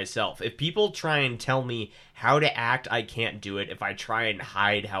it for myself. If people try and tell me how to act, I can't do it. If I try and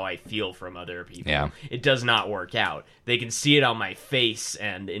hide how I feel from other people, Yeah. it does not work out. They can see it on my face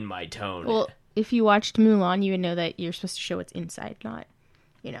and in my tone. Well, if you watched Mulan, you would know that you're supposed to show what's inside, not,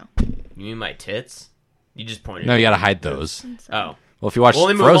 You mean my tits? You just pointed. No, you gotta hide those. Oh. Well, if you watch Well,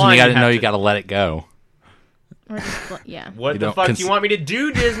 in Frozen, Mulan, you gotta you have know to- you gotta let it go. Or just, yeah. What You the don't fuck do you want me to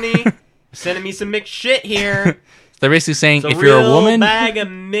do, Disney? Sending me some mixed shit here. They're basically saying It's if you're a real woman, bag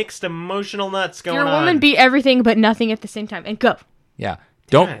of mixed emotional nuts going You're a on. woman, be everything but nothing at the same time. And go. yeah,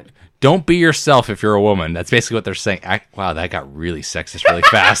 God. don't be yourself if you're a woman. That's basically what they're saying. Wow, that got really sexist really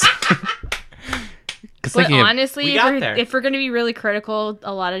fast. 'Cause But thinking of- honestly, We got there. if we're going to be really critical,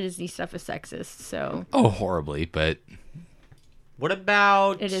 a lot of Disney stuff is sexist. So horribly, but What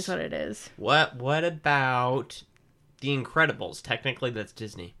about... it is what it is. What about The Incredibles? Technically, that's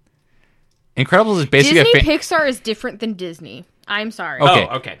Disney. Incredibles is basically Disney a Pixar is different than Disney. I'm sorry. Okay.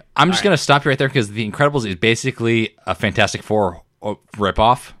 Oh, okay. I'm just All gonna stop you right there because The Incredibles is basically a Fantastic Four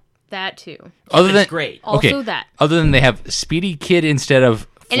ripoff. That too. Other It's than great. Also that. Other than they have Speedy Kid instead of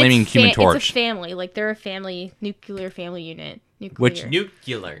And Flaming it's Human It's Torch. a family. Like, they're a family, nuclear family unit. Nuclear. Which-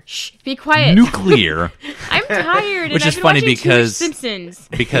 Nuclear. Shh, be quiet. Nuclear, I'm tired. Which and is I've been funny watching too much because- Simpsons.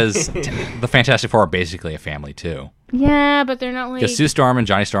 because the Fantastic Four are basically a family too. Yeah, but they're not like... Because Sue Storm and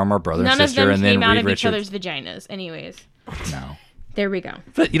Johnny Storm are brother None and of sister, them and then came out Reed of each Richards. other's vaginas. Anyways, No, there we go.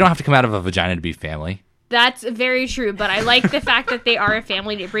 but you don't have to come out of a vagina to be family. That's very true, but I like the fact that they are a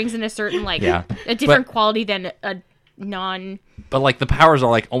family. It brings in a certain, like, Yeah. a different But- quality than a non... But like the powers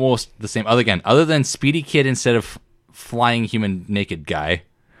are like almost the same. Other than Speedy Kid instead of flying human naked guy,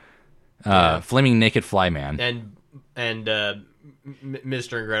 flaming naked fly man. And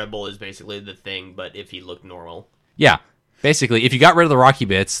Mr. Incredible is basically the Thing, but if he looked normal. Yeah. Basically, if you got rid of the Rocky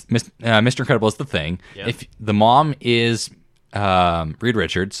bits, Mr. Incredible is the Thing. Yep. If the mom is Reed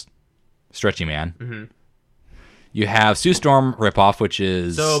Richards, Stretchy Man. Mm-hmm. You have Sue Storm ripoff, which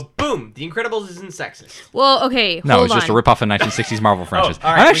is... So, boom! The Incredibles isn't sexist. Well, okay, No, it's just a ripoff of 1960s Marvel franchise.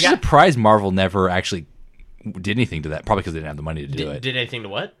 All right, I'm actually surprised Marvel never actually did anything to that. Probably because they didn't have the money to do it. Did anything to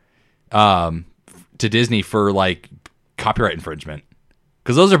what? To Disney for, like, copyright infringement.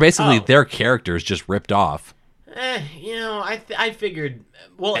 Because those are basically their characters just ripped off. I figured.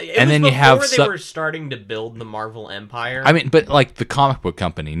 Well, and then you have they were starting to build the Marvel Empire. I mean, but like the comic book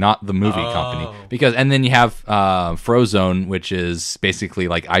company, not the movie company, because and then you have Frozone, which is basically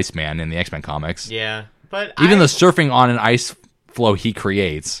like Iceman in the X-Men comics. Yeah, but even the surfing on an ice floe he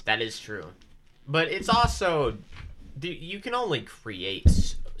creates. That is true, but it's also you can only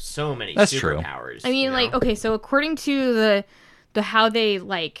create so many superpowers. I mean, like, okay, so according to the how they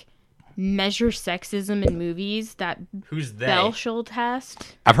like measure sexism in movies, that who's they? Bechdel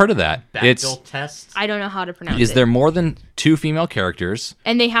test. I've heard of that. Bechdel test. I don't know how to pronounce it. Is there more than 2 female characters?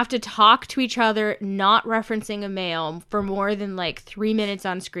 And they have to talk to each other, not referencing a male, for more than like 3 minutes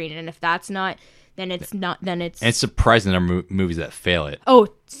on screen. And if that's not, then it's not. Then it's. And it's surprising there are movies that fail it. Oh,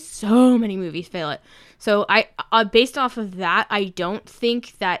 so many movies fail it. So I, based off of that, I don't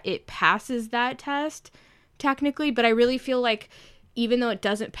think that it passes that test technically, but I really feel like, even though it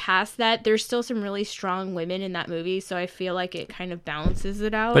doesn't pass that, there's still some really strong women in that movie, so I feel like it kind of balances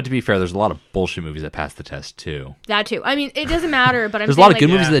it out. But to be fair, there's a lot of bullshit movies that pass the test, too. That, too. I mean, it doesn't matter, but there's a lot of good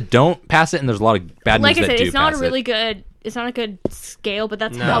movies that don't pass it, and there's a lot of bad movies that do pass it. Like I said, it's not a good scale, but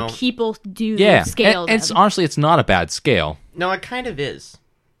that's how people do scale. And honestly, it's not a bad scale. No, it kind of is.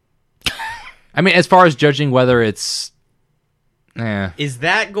 I mean, as far as judging whether it's... Is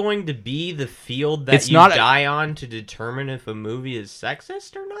that going to be the field that you die on to determine if a movie is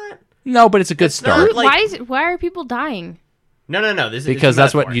sexist or not? No, but it's a good start. Why are people dying? No. This because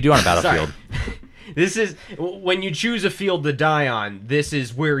that's what you do on a battlefield. This is when you choose a field to die on. This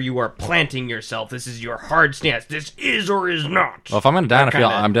is where you are planting yourself. This is your hard stance. This is or is not. Well, if I'm going to die on a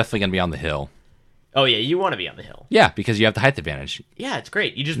field, I'm definitely going to be on the hill. Oh yeah, you want to be on the hill. Yeah, because you have the height advantage. Yeah, it's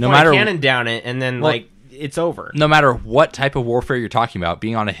great. You just point a cannon down it, and then it's over. No matter what type of warfare you're talking about,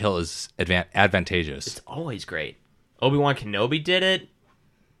 being on a hill is advantageous. It's always great. Obi-Wan Kenobi did it.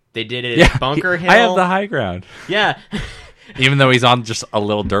 They did it at Bunker Hill. I have the high ground. Yeah. Even though he's on just a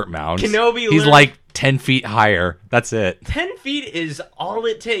little dirt mound. He's like 10 feet higher. That's it. 10 feet is all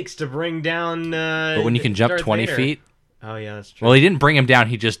it takes to bring down But when you can jump Darth 20 Vader. feet... Oh, yeah, that's true. Well, he didn't bring him down.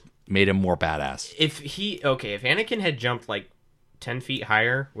 He just made him more badass. If Anakin had jumped like 10 feet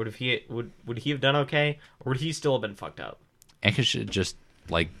higher, would he have done okay, or would he still have been fucked up? Anakin should just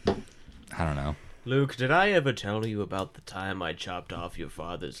I don't know. Luke, did I ever tell you about the time I chopped off your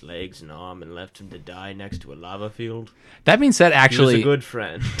father's legs and arm and left him to die next to a lava field? That being said, actually, he was a good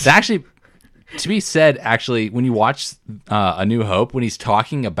friend. To be said, actually, when you watch A New Hope, when he's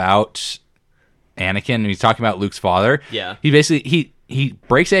talking about Anakin and he's talking about Luke's father, he basically he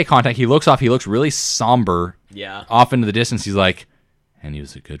breaks eye contact. He looks off. He looks really somber. Yeah. Off into the distance, he's like, and he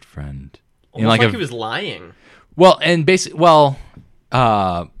was a good friend. Almost like he was lying. Well, and basically,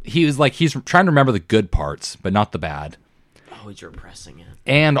 he was like, he's trying to remember the good parts, but not the bad. Oh, he's repressing it.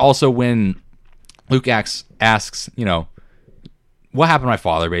 And also when Luke asks, what happened to my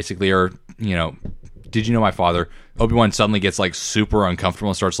father, basically, or, did you know my father? Obi-Wan suddenly gets like super uncomfortable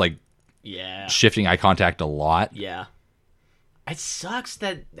and starts like shifting eye contact a lot. Yeah. It sucks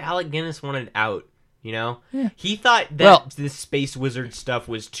that Alec Guinness wanted out. Yeah. He thought that this space wizard stuff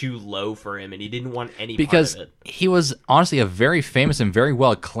was too low for him, and he didn't want any part of it. Because he was honestly a very famous and very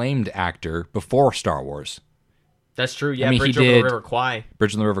well acclaimed actor before Star Wars. That's true. Yeah, Bridge over the River Kwai.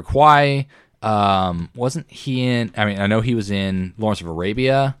 Bridge on the River Kwai. Wasn't he in? I mean, I know he was in Lawrence of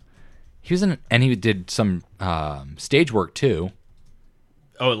Arabia. He was in, and he did some stage work too.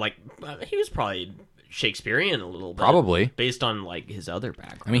 Oh, he was probably Shakespearean a little bit. Probably. Based on, his other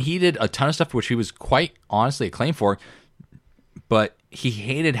background. I mean, he did a ton of stuff which he was quite honestly acclaimed for, but he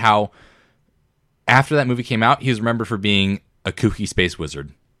hated how, after that movie came out, he was remembered for being a kooky space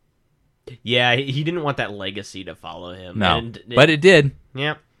wizard. Yeah, he didn't want that legacy to follow him. No, but it did.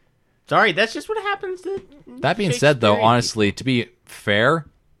 Yeah. Sorry, that's just what happens. That being said, though, honestly, to be fair,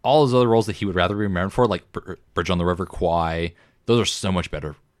 all those other roles that he would rather be remembered for, like Bridge on the River Kwai, those are so much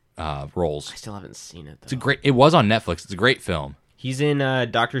better roles. I still haven't seen it, though. It was on Netflix. It's a great film. He's in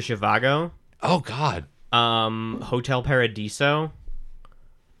Dr. Zhivago. Oh, God. Hotel Paradiso.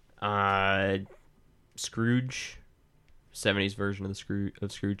 Scrooge. 70s version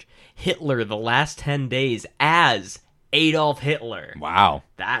of Scrooge. Hitler, The Last 10 Days as Adolf Hitler. Wow.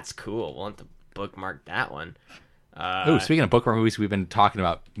 That's cool. We'll have to bookmark that one. Speaking of bookmark movies we've been talking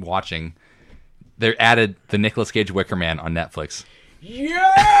about watching, they added the Nicolas Cage Wicker Man on Netflix.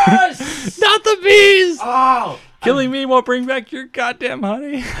 Yes! Not the bees! Oh! Killing me won't bring back your goddamn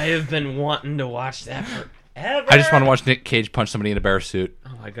honey. I have been wanting to watch that forever. I just want to watch Nick Cage punch somebody in a bear suit.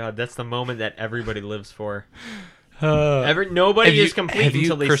 Oh my god, that's the moment that everybody lives for. Nobody is complete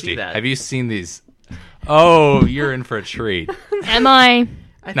until they see that. Have you seen these? Oh, you're in for a treat. Am I?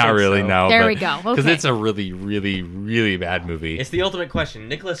 Not really, so. no. There we go. Because Okay. it's a really, really, really bad movie. It's the ultimate question.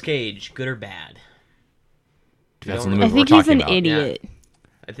 Nicolas Cage, good or bad? Depends on the I movie we're think he's talking an about. idiot.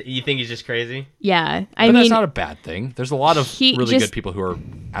 You think he's just crazy? Yeah. But I that's mean, not a bad thing. There's a lot of he really just- good people who are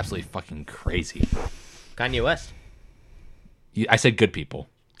absolutely fucking crazy. Kanye West. I said good people.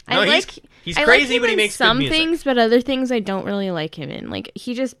 No, I he's I crazy, him but he in makes some good music. things, but other things I don't really like him in. Like,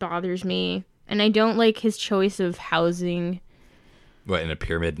 he just bothers me, and I don't like his choice of housing. What, in a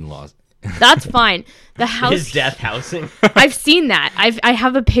pyramid in Los? That's fine. The house. His death housing. I've seen that. I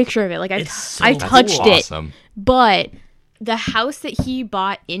have a picture of it. Like, It's so I've cool. touched it. Awesome. But the house that he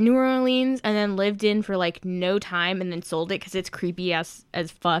bought in New Orleans and then lived in for like no time and then sold it because it's creepy as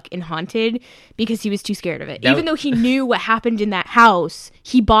fuck and haunted because he was too scared of it. Even though he knew what happened in that house,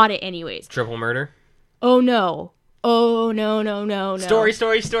 he bought it anyways. Triple murder. Oh no. Oh no. No. Story.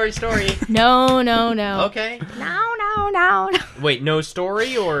 No. Okay. No. Wait, no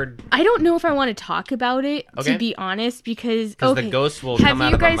story or I don't know if I want to talk about it, Okay. to be honest, because the ghost will come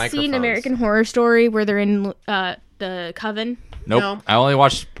out Have of our you guys seen microphones. American Horror Story where they're in the coven? Nope. No. I only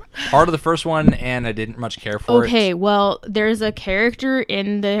watched part of the first one, and I didn't much care for it. Okay, well, there's a character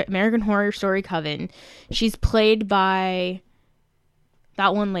in the American Horror Story coven. She's played by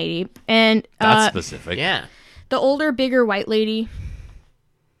that one lady, and That's specific. yeah. the older, bigger white lady,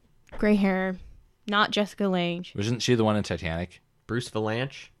 gray hair, not Jessica Lange. Wasn't she the one in Titanic? Bruce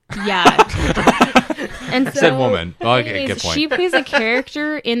Valanche. Yeah. And so, Said woman. Okay, anyways, good point. She plays a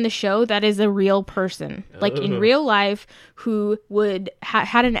character in the show that is a real person, like in real life, who would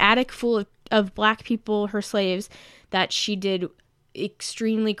had an attic full of black people, her slaves, that she did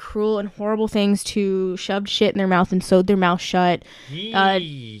extremely cruel and horrible things to, shoved shit in their mouth and sewed their mouth shut,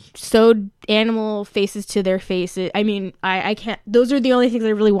 sewed animal faces to their faces. I mean, I can't. Those are the only things I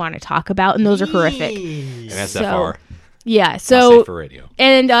really want to talk about, and those are horrific. And that's So- that far. Yeah. Not So safe for radio.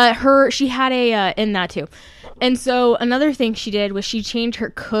 and she had a in that too. And so another thing she did was she chained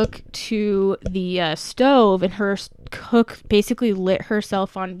her cook to the stove, and her cook basically lit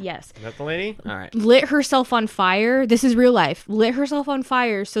herself on. Yes, Is that the lady? All right. lit herself on fire. This is real life. Lit herself on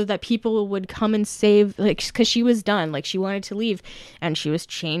fire so that people would come and save, like, because she was done. Like, she wanted to leave, and she was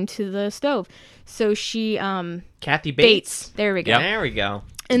chained to the stove. So she Kathy Bates. There we go. Yep. There we go.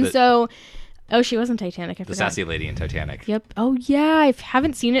 And The- so. Oh, she was in Titanic. I The forgot. sassy lady in Titanic. Yep. Oh, yeah. I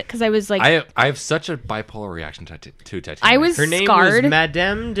haven't seen it because I was like, I have such a bipolar reaction to Titanic. I was Her name scarred. was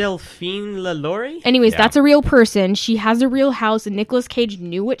Madame Delphine Lalaurie. Anyways, Yeah. that's a real person. She has a real house, and Nicolas Cage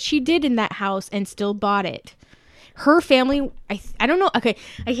knew what she did in that house and still bought it. Her family, I don't know. Okay,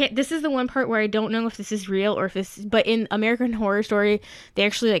 I can't. This is the one part where I don't know if this is real or if this. But in American Horror Story, they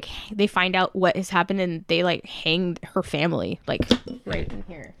actually they find out what has happened and they hanged her family right in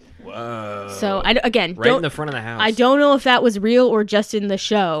here. Whoa. So Right in don't the front of the house. I don't know if that was real or just in the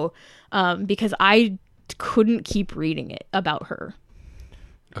show, because I couldn't keep reading it about her.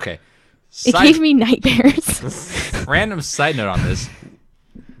 Okay. It gave me nightmares. Random side note on this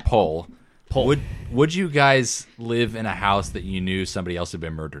poll. Would you guys live in a house that you knew somebody else had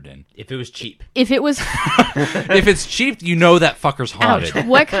been murdered in? If it was cheap. If it was, If it's cheap, you know that fucker's haunted. ouch,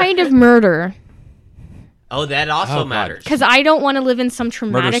 what kind of murder? Oh, that also Oh, God. matters. Because I don't want to live in some Murder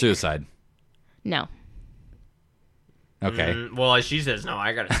traumatic. suicide. No. Okay. Well, she says no.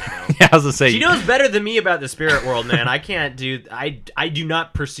 I gotta say no. Yeah, I was gonna say She knows better than me about the spirit world, man. I can't do. I do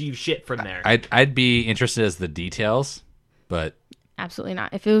not perceive shit from there. I'd be interested as the details, but Absolutely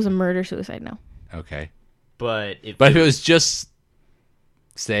not. If it was a murder suicide, no. okay. But if But if it was just,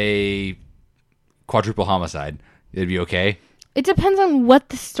 say, quadruple homicide, it'd be okay. It depends on what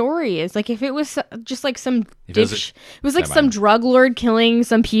the story is. Like, if it was just like some If it was ditch, it was like never some mind. drug lord killing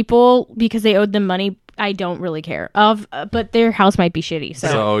some people because they owed them money. I don't really care. But their house might be shitty.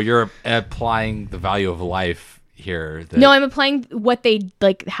 So you're applying the value of life here. That, No, I'm applying what they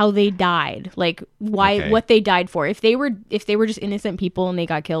how they died, like why Okay. what they died for. If they were just innocent people and they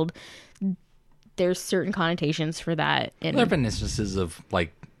got killed, there's certain connotations for that. And there have been instances of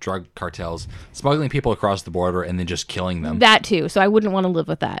like drug cartels smuggling people across the border and then just killing them. that too. So I wouldn't want to live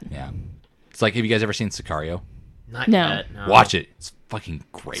with that. Yeah, it's like, have you guys ever seen Sicario? Not No. yet. No. Watch it. It's fucking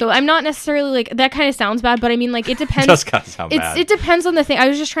great. So I'm not necessarily like that. Kind of sounds bad, but I mean, like it depends. It does kind of sound bad. It depends on the thing. I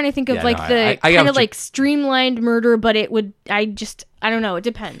was just trying to think of Yeah, like no, the I kind of got like streamlined murder, but it would. I don't know. It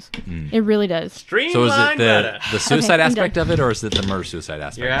depends. It really does. Streamline So is it murder. the suicide I'm aspect done. of it, or is it the murder-suicide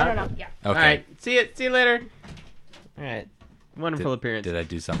aspect? You're out? I don't know. Yeah. Okay. All right. See you later. All right. Wonderful appearance. Did I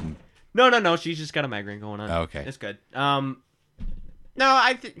do something? No. She's just got a migraine going on. Oh, okay. It's good. No,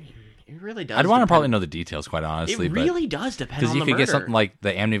 I think it really does. I'd want to depend. probably know the details, quite honestly. It really does depend because on you the could murder. get something like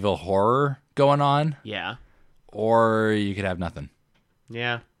the Amityville Horror going on, Yeah. or you could have nothing.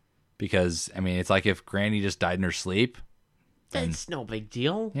 Yeah. Because I mean, it's like if Granny just died in her sleep. That's no big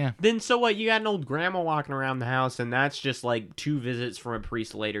deal. Yeah. Then so what? You got an old grandma walking around the house, and that's just like 2 visits from a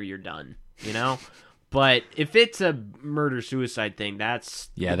priest later. You're done. You know. But if it's a murder-suicide thing, that's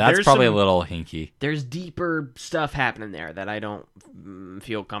probably a little hinky. There's deeper stuff happening there that I don't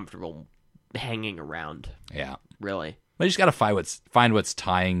feel comfortable hanging around. Yeah. Really. But you just got to find what's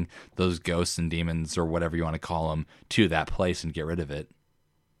tying those ghosts and demons or whatever you want to call them to that place and get rid of it.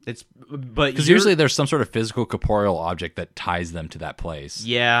 Because usually there's some sort of physical corporeal object that ties them to that place.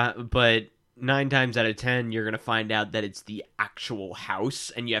 Yeah, but 9 times out of 10, you're gonna find out that it's the actual house,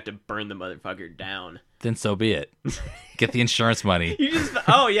 and you have to burn the motherfucker down. Then so be it. Get the insurance money.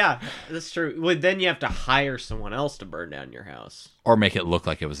 Oh yeah, that's true. Well, then you have to hire someone else to burn down your house. Or make it look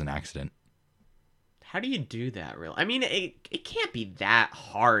like it was an accident. How do you do that, really? I mean, it can't be that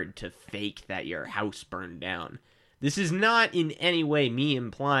hard to fake that your house burned down. This is not in any way me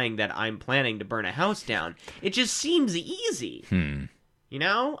implying that I'm planning to burn a house down. It just seems easy. You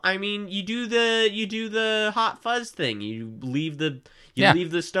know? I mean, you do the hot fuzz thing. You leave the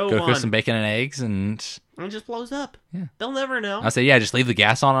stove Go on. cook some bacon and eggs and it just blows up. Yeah. They'll never know. I say, just leave the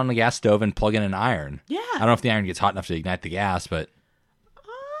gas on the gas stove and plug in an iron. Yeah. I don't know if the iron gets hot enough to ignite the gas, but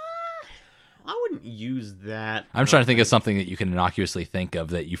I wouldn't use that. I'm trying to think of something that you can innocuously think of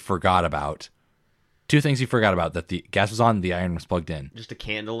that you forgot about. 2 things you forgot about: that the gas was on, the iron was plugged in. Just a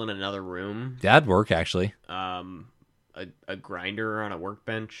candle in another room. That'd work, actually. A grinder on a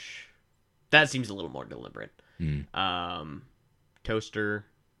workbench. That seems a little more deliberate. Toaster.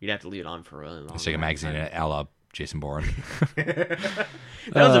 You'd have to leave it on for a really long time. Let's take a magazine and a la Jason Bourne. That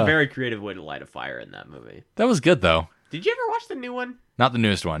was a very creative way to light a fire in that movie. That was good, though. Did you ever watch the new one? Not the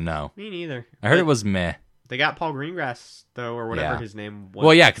newest one, no. Me neither. I heard it was meh. They got Paul Greengrass, though, or whatever his name was.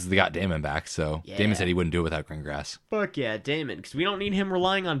 Well, yeah, because they got Damon back, so Yeah. Damon said he wouldn't do it without Greengrass. Fuck yeah, Damon, because we don't need him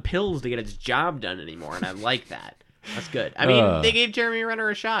relying on pills to get his job done anymore, and I like that. That's good. I mean, they gave Jeremy Renner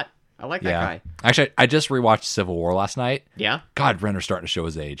a shot. I like that guy. Actually, I just rewatched Civil War last night. Yeah? God, Renner's starting to show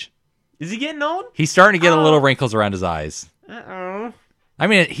his age. Is he getting old? He's starting to get a little wrinkles around his eyes. Uh-oh. I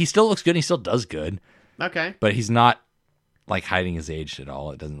mean, he still looks good. He still does good. Okay. But he's not, like, hiding his age at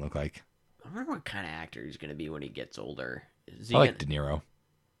all. It doesn't look like. I wonder what kind of actor he's going to be when he gets older. Is he I like De Niro.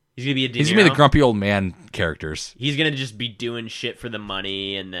 He's going to be a De Niro? He's going to be the grumpy old man characters. He's going to just be doing shit for the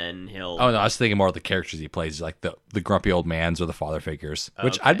money, and then he'll... Oh, no, I was thinking more of the characters he plays, like the grumpy old mans or the father figures,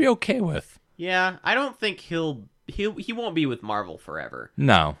 which Okay. I'd be okay with. Yeah, I don't think he won't be with Marvel forever.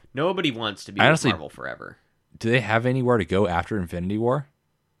 No. Nobody wants to be Honestly, with Marvel forever. Do they have anywhere to go after Infinity War?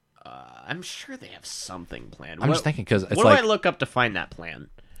 I'm sure they have something planned. I'm just thinking because it's what like do I look up to find that plan?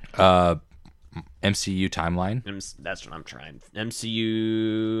 MCU timeline. That's what I'm trying.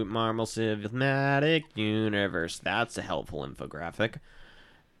 MCU Marvel Cinematic Universe. That's a helpful infographic.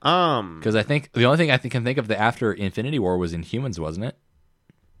 Because I think the only thing I can think of the after Infinity War was Inhumans, wasn't it?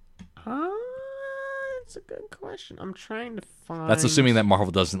 That's a good question. I'm trying to find. That's assuming that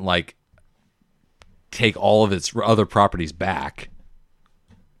Marvel doesn't like take all of its other properties back.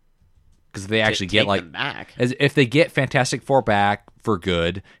 Because they actually get like them back. as if they get Fantastic Four back for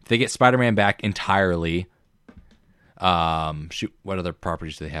good, if they get Spider-Man back entirely. What other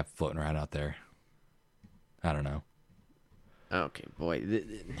properties do they have floating around out there? I don't know. Okay, boy,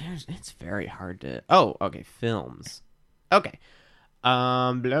 it's very hard to. Oh, okay, films. Okay,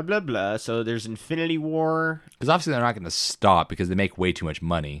 blah blah blah. So there's Infinity War. Because obviously they're not going to stop because they make way too much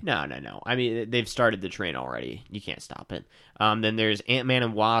money. No. I mean, they've started the train already. You can't stop it. Then there's Ant-Man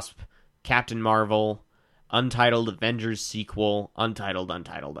and Wasp, Captain Marvel, Untitled Avengers sequel, Untitled.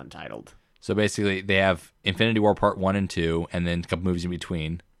 So basically, they have Infinity War Part 1 and 2, and then a couple movies in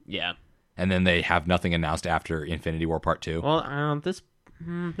between. Yeah. And then they have nothing announced after Infinity War Part 2. Well, this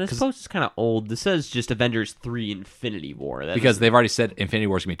post is kind of old. This says just Avengers 3 Infinity War. Because they've already said Infinity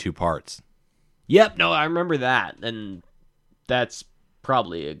War is going to be 2 parts. Yep, no, I remember that. And that's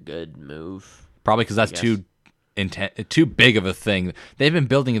probably a good move. Probably because that's too big of a thing. They've been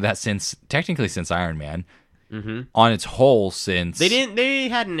building that since Iron Man. on its whole since they didn't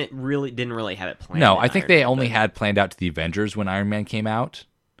really have it planned. No, I think they only had planned out to the Avengers when Iron Man came out.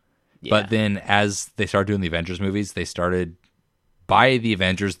 Yeah. But then as they started doing the Avengers movies, by the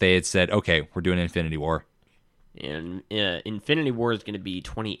Avengers, they had said, okay, we're doing Infinity War. And Infinity War is going to be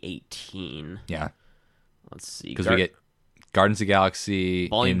 2018. Yeah. Let's see. Because we get Guardians of the Galaxy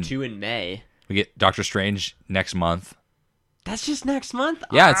Volume 2 in May. We get Doctor Strange next month. That's just next month?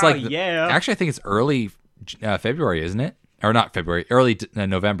 Yeah, it's actually, I think it's early February, isn't it? Or not February, early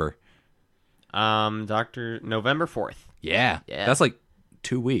November. November 4th. Yeah. That's like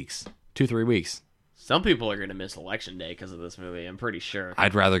 3 weeks. Some people are going to miss Election Day because of this movie, I'm pretty sure.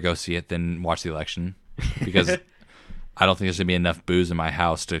 I'd rather go see it than watch the election because I don't think there's going to be enough booze in my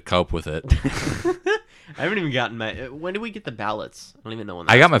house to cope with it. I haven't even gotten when did we get the ballots? I don't even know when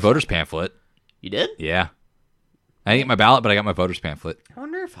I got my voter's pamphlet. You did? Yeah. I didn't get my ballot, but I got my voter's pamphlet. I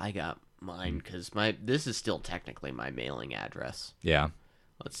wonder if I got mine because this is still technically my mailing address. Yeah.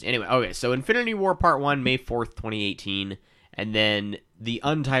 Let's see. Anyway, okay, so Infinity War Part 1, May 4th, 2018. And then the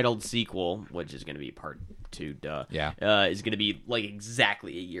untitled sequel, which is going to be Part 2, is going to be like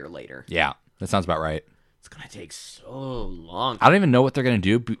exactly a year later. Yeah, that sounds about right. It's going to take so long. I don't even know what they're going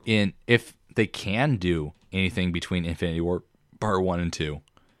to do if they can do anything between Infinity War Part 1 and 2.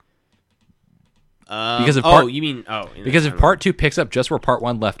 Because if Part 2 picks up just where Part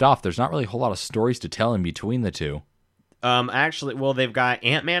 1 left off, there's not really a whole lot of stories to tell in between the two. Actually, well, they've got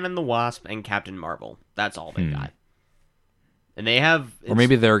Ant-Man and the Wasp and Captain Marvel. That's all they've got. And they have... Or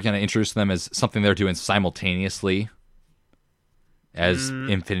maybe they're going to introduce them as something they're doing simultaneously as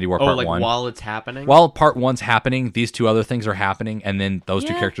Infinity War Part 1. While it's happening? While Part 1's happening, these two other things are happening, and then those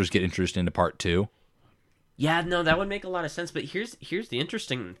two characters get introduced into Part 2. Yeah, no, that would make a lot of sense. But here's the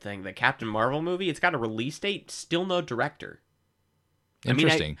interesting thing. The Captain Marvel movie, it's got a release date, still no director.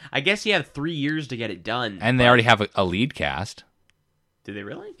 Interesting. I guess you have 3 years to get it done. And they already have a lead cast. Do they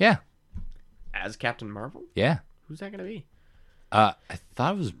really? Yeah. As Captain Marvel? Yeah. Who's that going to be? I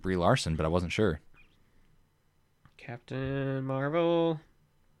thought it was Brie Larson, but I wasn't sure. Captain Marvel.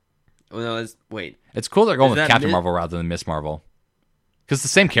 Oh, no, wait. It's cool they're going with Captain Marvel rather than Miss Marvel. Because it's the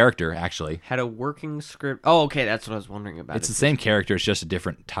same character, actually. Had a working script. Oh, okay, that's what I was wondering about. It's the same character, it's just a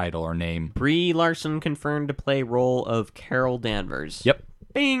different title or name. Brie Larson confirmed to play role of Carol Danvers. Yep.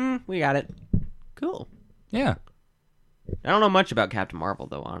 Bing! We got it. Cool. Yeah. I don't know much about Captain Marvel,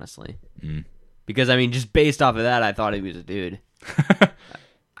 though, honestly. Because, just based off of that, I thought he was a dude.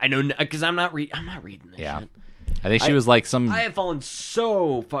 I know, because I'm not reading this shit. I think she was like I have fallen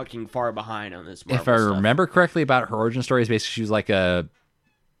so fucking far behind on this Marvel If I stuff. remember correctly about her origin story, is basically she was like a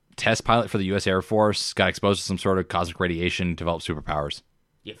test pilot for the U.S. Air Force, got exposed to some sort of cosmic radiation, developed superpowers.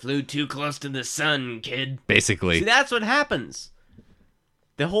 You flew too close to the sun, kid. Basically. See, that's what happens.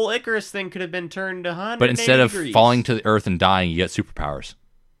 The whole Icarus thing could have been turned 180 But instead of degrees. falling to the earth and dying, you get superpowers.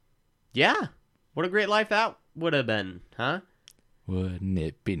 Yeah. What a great life that would have been, huh? Wouldn't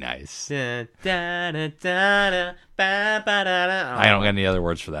it be nice? Da, da, da, da, ba, ba, da, da. I don't got any other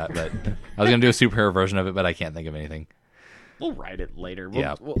words for that, but I was going to do a superhero version of it, but I can't think of anything. We'll write it later.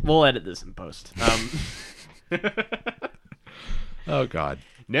 We'll edit this in post. Oh, God.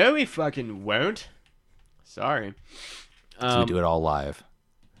 No, we fucking won't. Sorry. So we do it all live.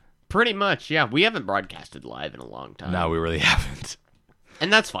 Pretty much, yeah. We haven't broadcasted live in a long time. No, we really haven't.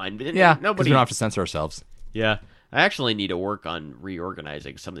 And that's fine. Yeah, because we don't have to censor ourselves. Yeah. I actually need to work on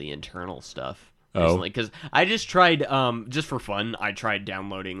reorganizing some of the internal stuff Oh. recently. Because I just tried, just for fun, I tried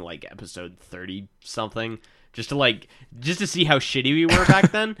downloading, episode 30-something. Just to see how shitty we were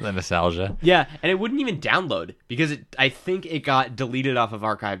back then. The nostalgia. Yeah, and it wouldn't even download because I think it got deleted off of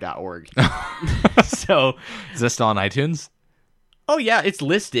archive.org. So, is this still on iTunes? Oh yeah, it's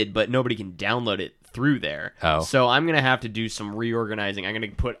listed, but nobody can download it through there. Oh. So I'm gonna have to do some reorganizing. I'm gonna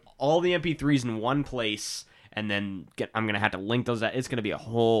put all the MP3s in one place, and then I'm gonna have to link those out. It's gonna be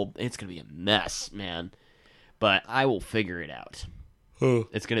a mess, man. But I will figure it out.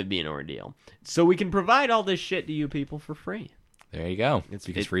 It's going to be an ordeal. So we can provide all this shit to you people for free. There you go.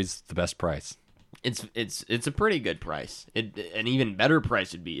 Because free's the best price. It's a pretty good price. An even better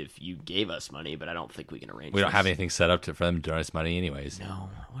price would be if you gave us money, but I don't think we can arrange. We don't have anything set up for them to donate us money anyways. No.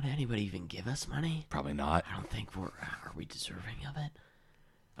 Would anybody even give us money? Probably not. I don't think are we deserving of it?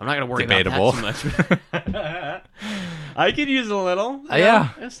 I'm not going to worry Debatable. about that too much. I could use a little. Yeah.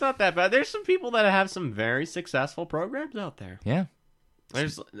 It's not that bad. There's some people that have some very successful programs out there. Yeah.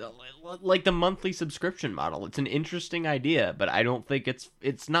 There's like the monthly subscription model. It's an interesting idea, but I don't think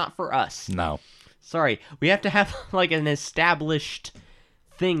it's not for us. No. Sorry. We have to have an established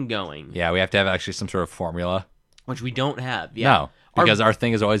thing going. Yeah, we have to have actually some sort of formula. Which we don't have. Yeah. No, because our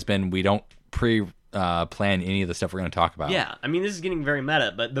thing has always been we don't plan any of the stuff we're going to talk about. Yeah, I mean, this is getting very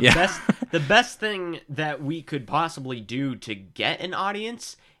meta, but the best thing that we could possibly do to get an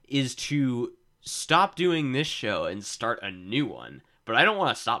audience is to stop doing this show and start a new one. But I don't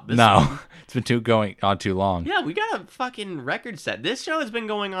want to stop this one. It's been going on too long. Yeah, we got a fucking record set. This show has been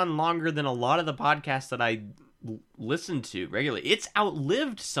going on longer than a lot of the podcasts that I listen to regularly. It's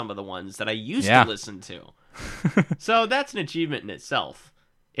outlived some of the ones that I used to listen to. So that's an achievement in itself.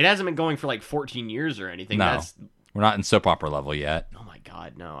 It hasn't been going for like 14 years or anything. No, we're not in soap opera level yet. Oh my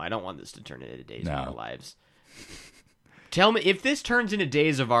god, no. I don't want this to turn into Days of Our Lives. Tell me, if this turns into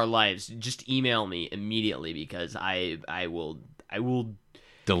Days of Our Lives, just email me immediately because I will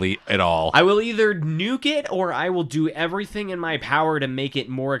delete it all. I will either nuke it or I will do everything in my power to make it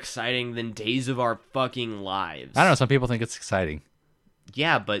more exciting than Days of Our fucking Lives. I don't know. Some people think it's exciting.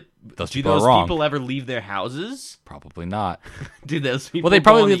 Yeah, but do those people ever leave their houses? Probably not. Do those people? Well, they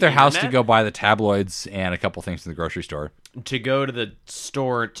probably leave their house to go buy the tabloids and a couple things from the grocery store. To go to the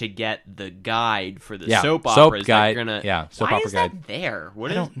store to get the guide for the soap soap operas. guide. Soap opera is guide. That there? I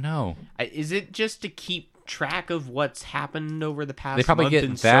don't know. Is it just to keep track of what's happened over the past? They probably month get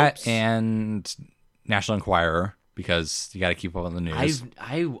in that soaps? And National Enquirer because you got to keep up on the news.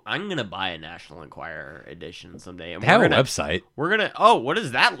 I'm gonna buy a National Enquirer edition someday. And they have a website. What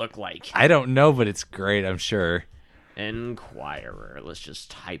does that look like? I don't know, but it's great. I'm sure. Enquirer. Let's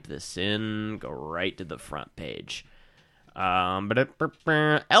just type this in. Go right to the front page.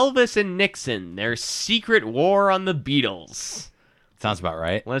 Elvis and Nixon, their secret war on the Beatles. Sounds about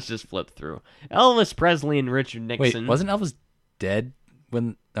right. Let's just flip through. Elvis Presley and Richard Nixon. Wait, wasn't Elvis dead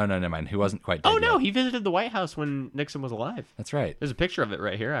when... Oh, no, never mind. He wasn't quite dead no, yet. he visited the White House when Nixon was alive. That's right. There's a picture of it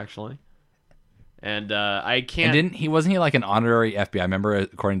right here, actually. And I can't... And wasn't he like an honorary FBI member,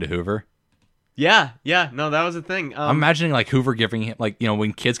 according to Hoover? Yeah, no, that was the thing. I'm imagining like Hoover giving him, like,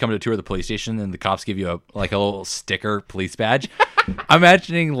 when kids come to tour the police station and the cops give you a little sticker police badge. I'm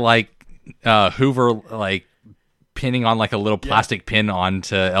imagining like Hoover like pinning on like a little plastic pin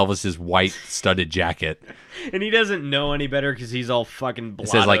onto Elvis's white studded jacket. And he doesn't know any better because he's all fucking blottoed. It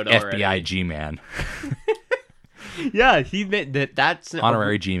says like already. FBI G-Man. Yeah, he made that's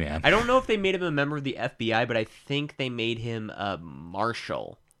honorary G-Man. I don't know if they made him a member of the FBI, but I think they made him a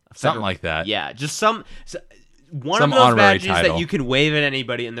marshal. Something like that. Yeah, just one some of those badges title that you can wave at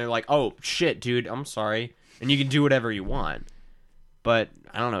anybody and they're like, "Oh shit, dude, I'm sorry," and you can do whatever you want. But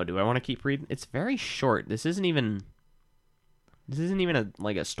I don't know. Do I want to keep reading? It's very short. This isn't even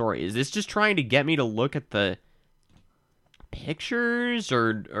a story. Is this just trying to get me to look at the pictures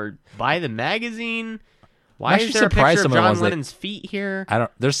or buy the magazine? Why is there a picture of John Lennon's feet here?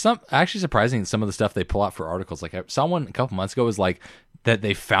 There's some actually surprising some of the stuff they pull out for articles. Like I saw one a couple months ago was like that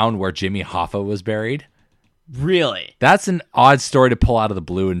they found where Jimmy Hoffa was buried. Really? That's an odd story to pull out of the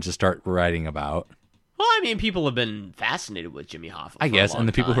blue and just start writing about. Well, I mean, people have been fascinated with Jimmy Hoffa. I guess, and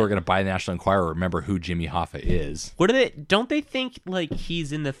the people who are going to buy the National Enquirer remember who Jimmy Hoffa is. What do they? Don't they think like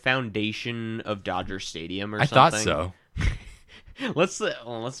he's in the foundation of Dodger Stadium or something? I thought so. Let's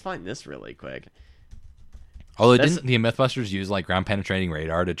find this really quick. Although didn't the Mythbusters use like ground penetrating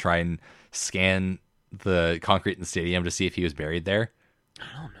radar to try and scan the concrete in the stadium to see if he was buried there? I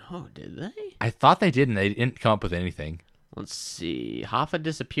don't know. Did they? I thought they did, and they didn't come up with anything. Let's see. Hoffa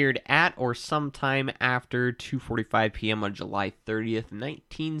disappeared at or sometime after 2:45 p.m. on July 30th,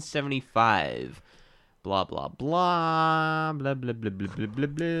 1975. Blah, blah, blah. Blah, blah, blah, blah, blah, blah,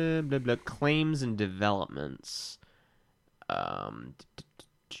 blah, blah, blah. Claims and developments. Probably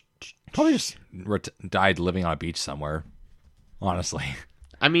just died living on a beach somewhere, honestly.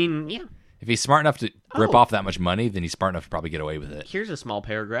 I mean, yeah. If he's smart enough to rip off that much money, then he's smart enough to probably get away with it. Here's a small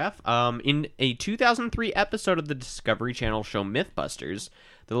paragraph. In a 2003 episode of the Discovery Channel show Mythbusters,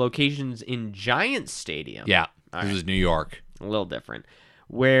 the locations in Giant Stadium... Yeah, this is New York. A little different.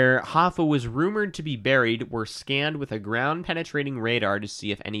 Where Hoffa was rumored to be buried were scanned with a ground-penetrating radar to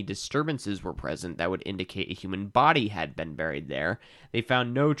see if any disturbances were present that would indicate a human body had been buried there. They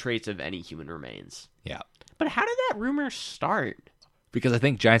found no trace of any human remains. Yeah. But how did that rumor start? Because I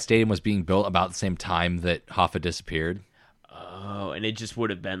think Giant Stadium was being built about the same time that Hoffa disappeared. Oh, and it just would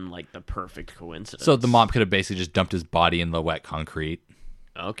have been like the perfect coincidence. So the mob could have basically just dumped his body in the wet concrete.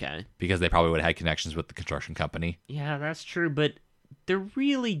 Okay. Because they probably would have had connections with the construction company. Yeah, that's true, but they're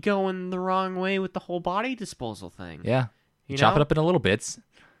really going the wrong way with the whole body disposal thing. Yeah. You chop know? it up into little bits.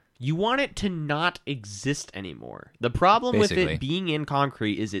 You want it to not exist anymore. The problem with it being in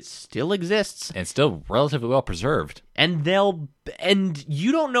concrete is it still exists. And still relatively well preserved. And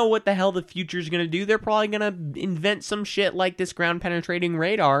you don't know what the hell the future's going to do. They're probably going to invent some shit like this ground-penetrating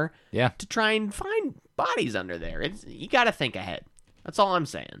radar to try and find bodies under there. You got to think ahead. That's all I'm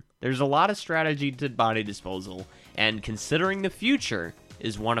saying. There's a lot of strategy to body disposal, and considering the future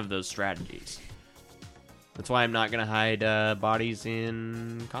is one of those strategies. That's why I'm not going to hide bodies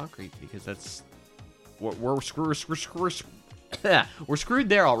in concrete, because that's... We're screwed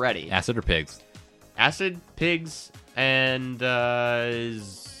there already. Acid or pigs? Acid, pigs, and...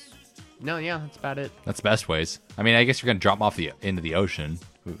 No, yeah, that's about it. That's the best ways. I mean, I guess you're going to drop them off into the ocean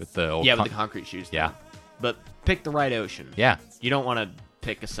with the old... Yeah, with the concrete shoes. Yeah. But pick the right ocean. Yeah. You don't want to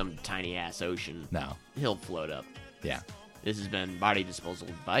pick some tiny-ass ocean. No. He'll float up. Yeah. This has been Body Disposal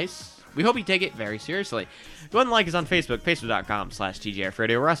Advice. We hope you take it very seriously. Go ahead and like us on Facebook,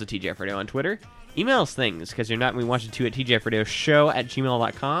 facebook.com/TGIFradio. We're also TGIF Radio on Twitter. Email us things, because you're not going to be watching to at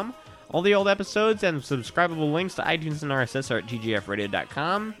TGIFradioshow@gmail.com. All the old episodes and subscribable links to iTunes and RSS are at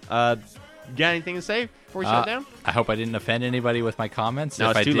TGIFradio.com. Got anything to say before we shut down? I hope I didn't offend anybody with my comments. No,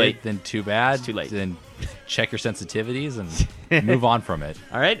 if it's I too late. Then too bad. It's too late. Then check your sensitivities and move on from it.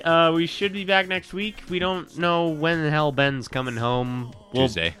 All right, we should be back next week. We don't know when the hell Ben's coming home.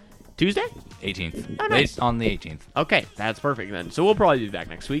 Tuesday. Tuesday? 18th. Oh, nice. Late on the 18th. Okay, that's perfect then. So we'll probably be back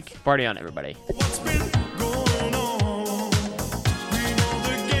next week. Party on, everybody. What's been